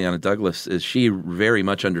about Ileana Douglas, is she very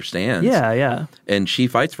much understands. Yeah. And she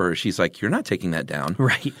fights for her. She's like, you're not taking that down.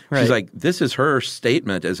 Right. She's like, this is her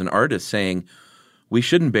statement as an artist saying, we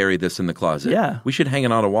shouldn't bury this in the closet. Yeah. We should hang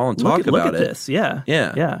it on a wall and talk about it. Look at this. Yeah.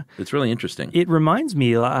 It's really interesting. It reminds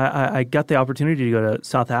me, I got the opportunity to go to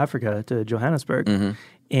South Africa, to Johannesburg,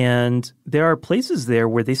 and there are places there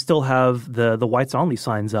where they still have the whites only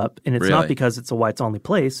signs up, and it's not because it's a whites only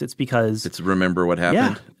place. It's because it's remember what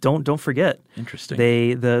happened. Yeah, don't forget. Interesting.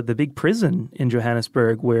 The big prison in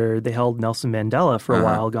Johannesburg where they held Nelson Mandela for a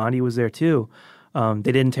while. Gandhi was there too.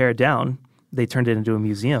 They didn't tear it down. They turned it into a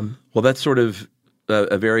museum. Well, that's sort of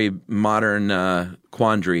a very modern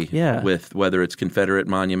quandary with whether it's Confederate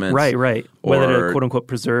monuments, right, or whether to quote unquote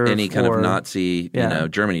preserve any kind of Nazi.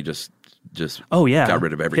 Germany just got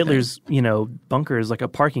rid of everything. Hitler's bunker is like a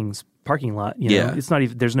parking lot. It's not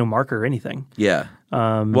even, there's no marker or anything. Yeah.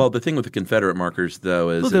 Well, the thing with the Confederate markers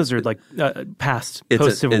though is those are like post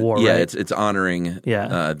Civil War. Yeah, right? it's honoring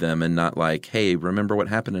them, and not like, hey, remember what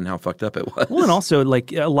happened and how fucked up it was. Well, and also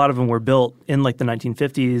like a lot of them were built in like the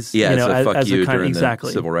 1950s. Yeah, so fuck you during the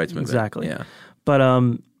Civil Rights movement. Exactly. Yeah. But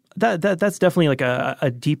that's definitely like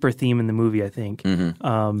a deeper theme in the movie, I think.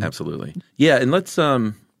 Absolutely. Yeah, and let's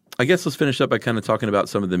I guess let's finish up by kind of talking about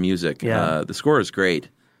some of the music. Yeah. The score is great.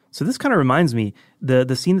 So this kind of reminds me,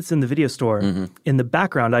 the scene that's in the video store, in the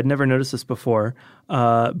background, I'd never noticed this before,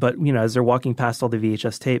 but as they're walking past all the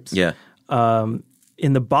VHS tapes,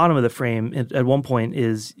 in the bottom of the frame at one point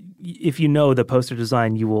is, if you know the poster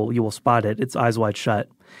design, you will spot it. It's Eyes Wide Shut.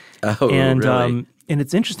 Oh, really? And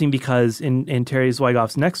it's interesting because in Terry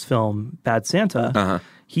Zweigoff's next film, Bad Santa,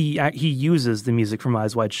 he uses the music from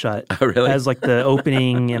Eyes Wide Shut as like the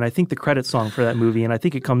opening and I think the credit song for that movie. And I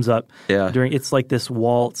think it comes up during. It's like this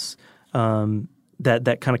waltz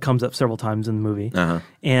that kind of comes up several times in the movie.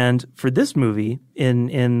 And for this movie,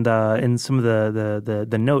 in some of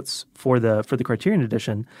the notes for the Criterion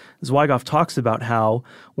edition, Zweigoff talks about how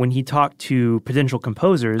when he talked to potential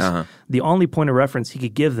composers, the only point of reference he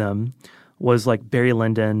could give them was like Barry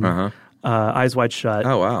Lyndon, Eyes Wide Shut.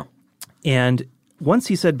 Oh, wow. And once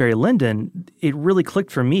he said Barry Lyndon, it really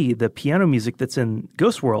clicked for me. The piano music that's in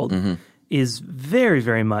Ghost World is very,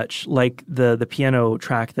 very much like the piano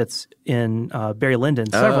track that's in Barry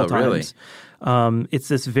Lyndon several times. Really? It's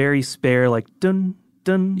this very spare, like dun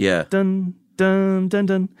dun dun dun dun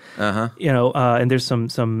dun. And there's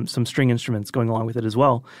some string instruments going along with it as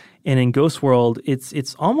well. And in Ghost World,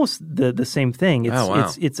 it's almost the same thing.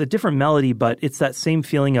 It's a different melody, but it's that same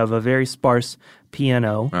feeling of a very sparse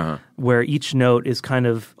piano where each note is kind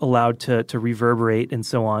of allowed to reverberate and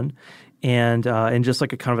so on. And just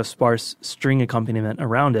like a kind of a sparse string accompaniment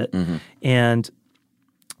around it. And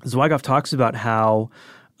Zweigoff talks about how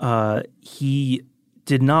he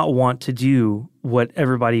did not want to do what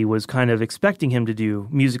everybody was kind of expecting him to do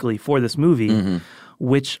musically for this movie,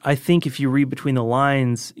 which I think if you read between the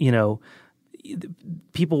lines,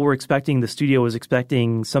 people were expecting, the studio was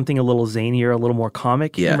expecting something a little zanier, a little more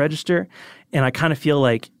comic in register. And I kind of feel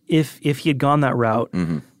like if he had gone that route,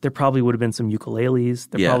 there probably would have been some ukuleles.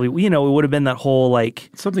 There probably, it would have been that whole like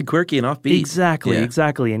something quirky and offbeat.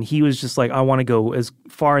 Exactly. And he was just like, I want to go as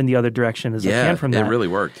far in the other direction as I can from that. It really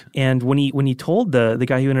worked. And when he told the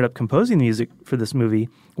guy who ended up composing the music for this movie,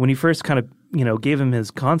 when he first kind of gave him his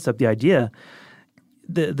concept, the idea,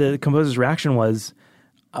 the composer's reaction was,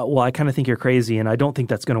 well, I kind of think you're crazy, and I don't think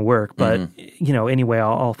that's going to work. But anyway,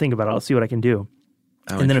 I'll think about it. I'll see what I can do.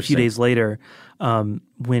 Oh, and then a few days later, when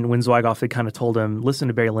Zweigoff had kind of told him, listen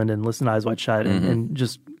to Barry Lyndon, listen to Eyes Wide Shut, and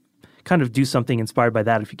just kind of do something inspired by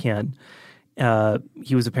that if you can.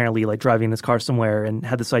 He was apparently like driving in his car somewhere and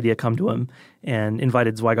had this idea come to him and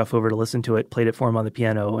invited Zweigoff over to listen to it, played it for him on the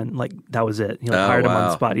piano, and like that was it. He hired him on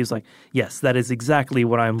the spot. He was like, yes, that is exactly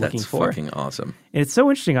what I'm looking for. That's fucking awesome. And it's so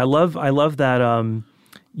interesting. I love that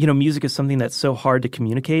music is something that's so hard to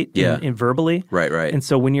communicate in verbally. Right. And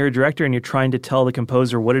so when you're a director and you're trying to tell the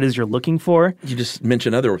composer what it is you're looking for, you just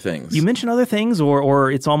mention other things. You mention other things, or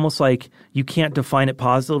it's almost like you can't define it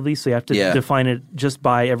positively, so you have to define it just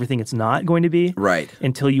by everything it's not going to be. Right.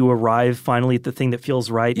 Until you arrive finally at the thing that feels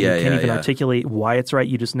right. And you can't even articulate why it's right.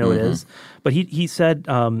 You just know it is. But he said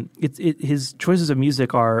his choices of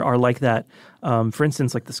music are like that. For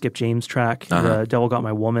instance, like the Skip James track, The Devil Got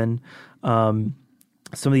My Woman,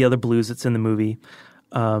 some of the other blues that's in the movie.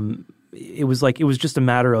 It was just a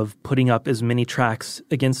matter of putting up as many tracks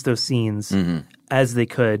against those scenes as they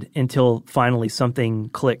could until finally something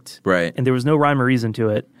clicked. Right. And there was no rhyme or reason to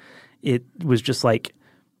it. It was just like,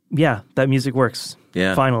 that music works.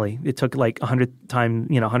 Yeah. Finally. It took like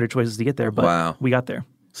 100 choices to get there, but we got there.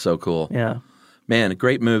 So cool. Yeah. Man, a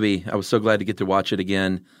great movie. I was so glad to get to watch it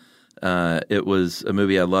again. It was a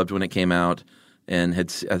movie I loved when it came out. And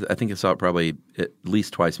I think I saw it probably at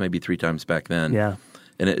least twice, maybe 3 times back then. Yeah.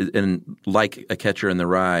 And like A Catcher in the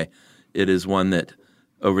Rye, it is one that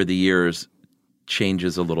over the years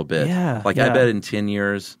changes a little bit. Yeah. I bet in 10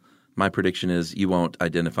 years, my prediction is you won't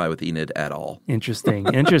identify with Enid at all. Interesting.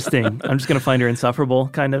 I'm just going to find her insufferable,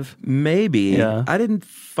 kind of. Maybe. Yeah. I didn't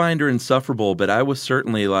find her insufferable, but I was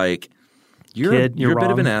certainly like, you're a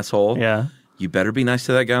bit of an asshole. Yeah. You better be nice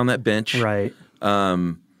to that guy on that bench. Right.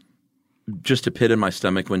 Just a pit in my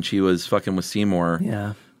stomach when she was fucking with Seymour.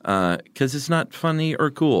 Yeah. Because it's not funny or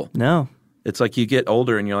cool. No. It's like you get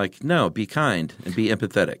older and you're like, no, be kind and be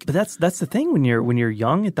empathetic. But that's the thing when you're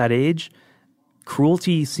young at that age,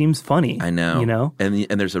 cruelty seems funny. I know. You know? And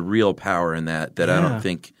there's a real power in that I don't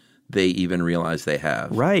think they even realize they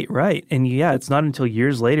have. Right. And it's not until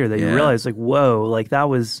years later that you realize like, whoa, like that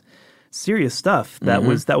was serious stuff that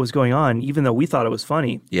was going on, even though we thought it was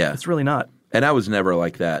funny. Yeah. It's really not. And I was never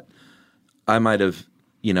like that. I might have,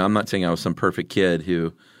 I'm not saying I was some perfect kid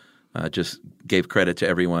who just gave credit to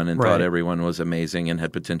everyone and thought everyone was amazing and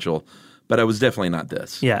had potential, but I was definitely not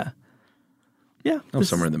this. Yeah. Yeah. I'm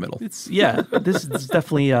somewhere in the middle. This is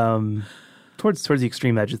definitely towards the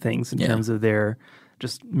extreme edge of things in terms of their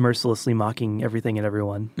just mercilessly mocking everything and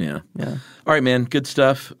everyone. Yeah. All right, man. Good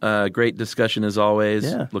stuff. Great discussion as always.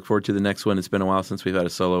 Yeah. Look forward to the next one. It's been a while since we've had a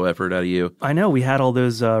solo effort out of you. I know. We had all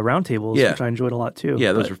those roundtables, which I enjoyed a lot too.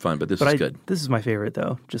 Yeah, those were fun, but this was good. This is my favorite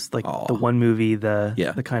though. Just like the one movie,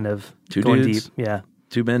 the kind of two going dudes, deep. Yeah.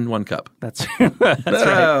 2 men, 1 cup. That's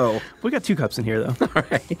right. We got 2 cups in here, though. All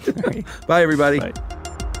right. Bye, everybody. Bye.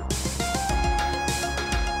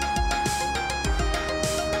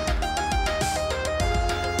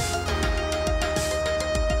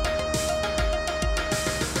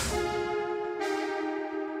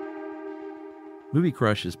 Movie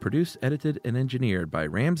Crush is produced, edited, and engineered by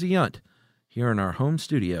Ramsey Yunt here in our home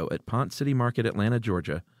studio at Pont City Market, Atlanta,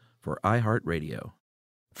 Georgia, for iHeartRadio.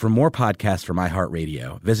 For more podcasts from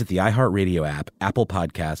iHeartRadio, visit the iHeartRadio app, Apple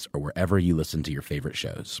Podcasts, or wherever you listen to your favorite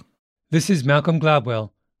shows. This is Malcolm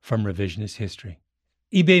Gladwell from Revisionist History.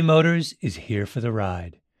 eBay Motors is here for the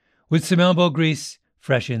ride. With some elbow grease,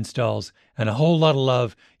 fresh installs, and a whole lot of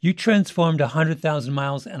love, you transformed 100,000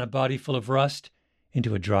 miles and a body full of rust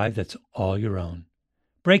into a drive that's all your own.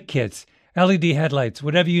 Brake kits, LED headlights,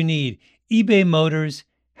 whatever you need, eBay Motors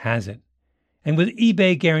has it. And with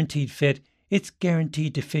eBay Guaranteed Fit, it's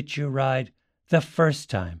guaranteed to fit your ride the first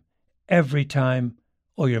time, every time,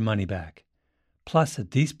 or your money back. Plus,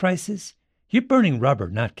 at these prices, you're burning rubber,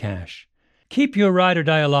 not cash. Keep your ride or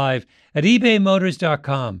die alive at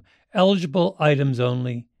ebaymotors.com. Eligible items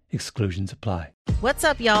only. Exclusions apply. What's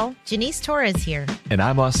up, y'all? Janice Torres here. And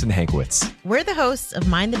I'm Austin Hankwitz. We're the hosts of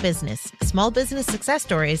Mind the Business, Small Business Success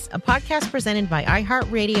Stories, a podcast presented by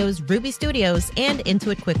iHeartRadio's Ruby Studios and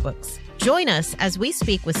Intuit QuickBooks. Join us as we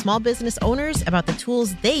speak with small business owners about the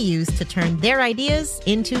tools they use to turn their ideas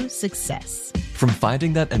into success. From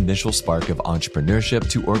finding that initial spark of entrepreneurship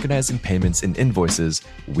to organizing payments and invoices,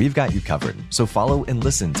 we've got you covered. So follow and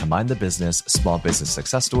listen to Mind the Business, Small Business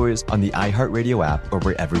Success Stories on the iHeartRadio app or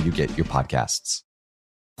wherever you get your podcasts.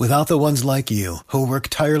 Without the ones like you, who work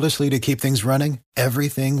tirelessly to keep things running,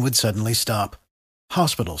 everything would suddenly stop.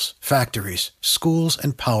 Hospitals, factories, schools,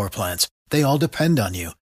 and power plants, they all depend on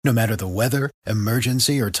you. No matter the weather,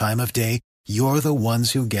 emergency, or time of day, you're the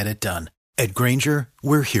ones who get it done. At Grainger,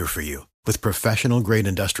 we're here for you with professional-grade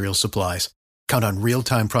industrial supplies. Count on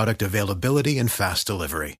real-time product availability and fast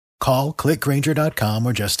delivery. Call, click Grainger.com,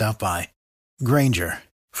 or just stop by. Grainger,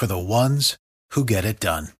 for the ones who get it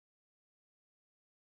done.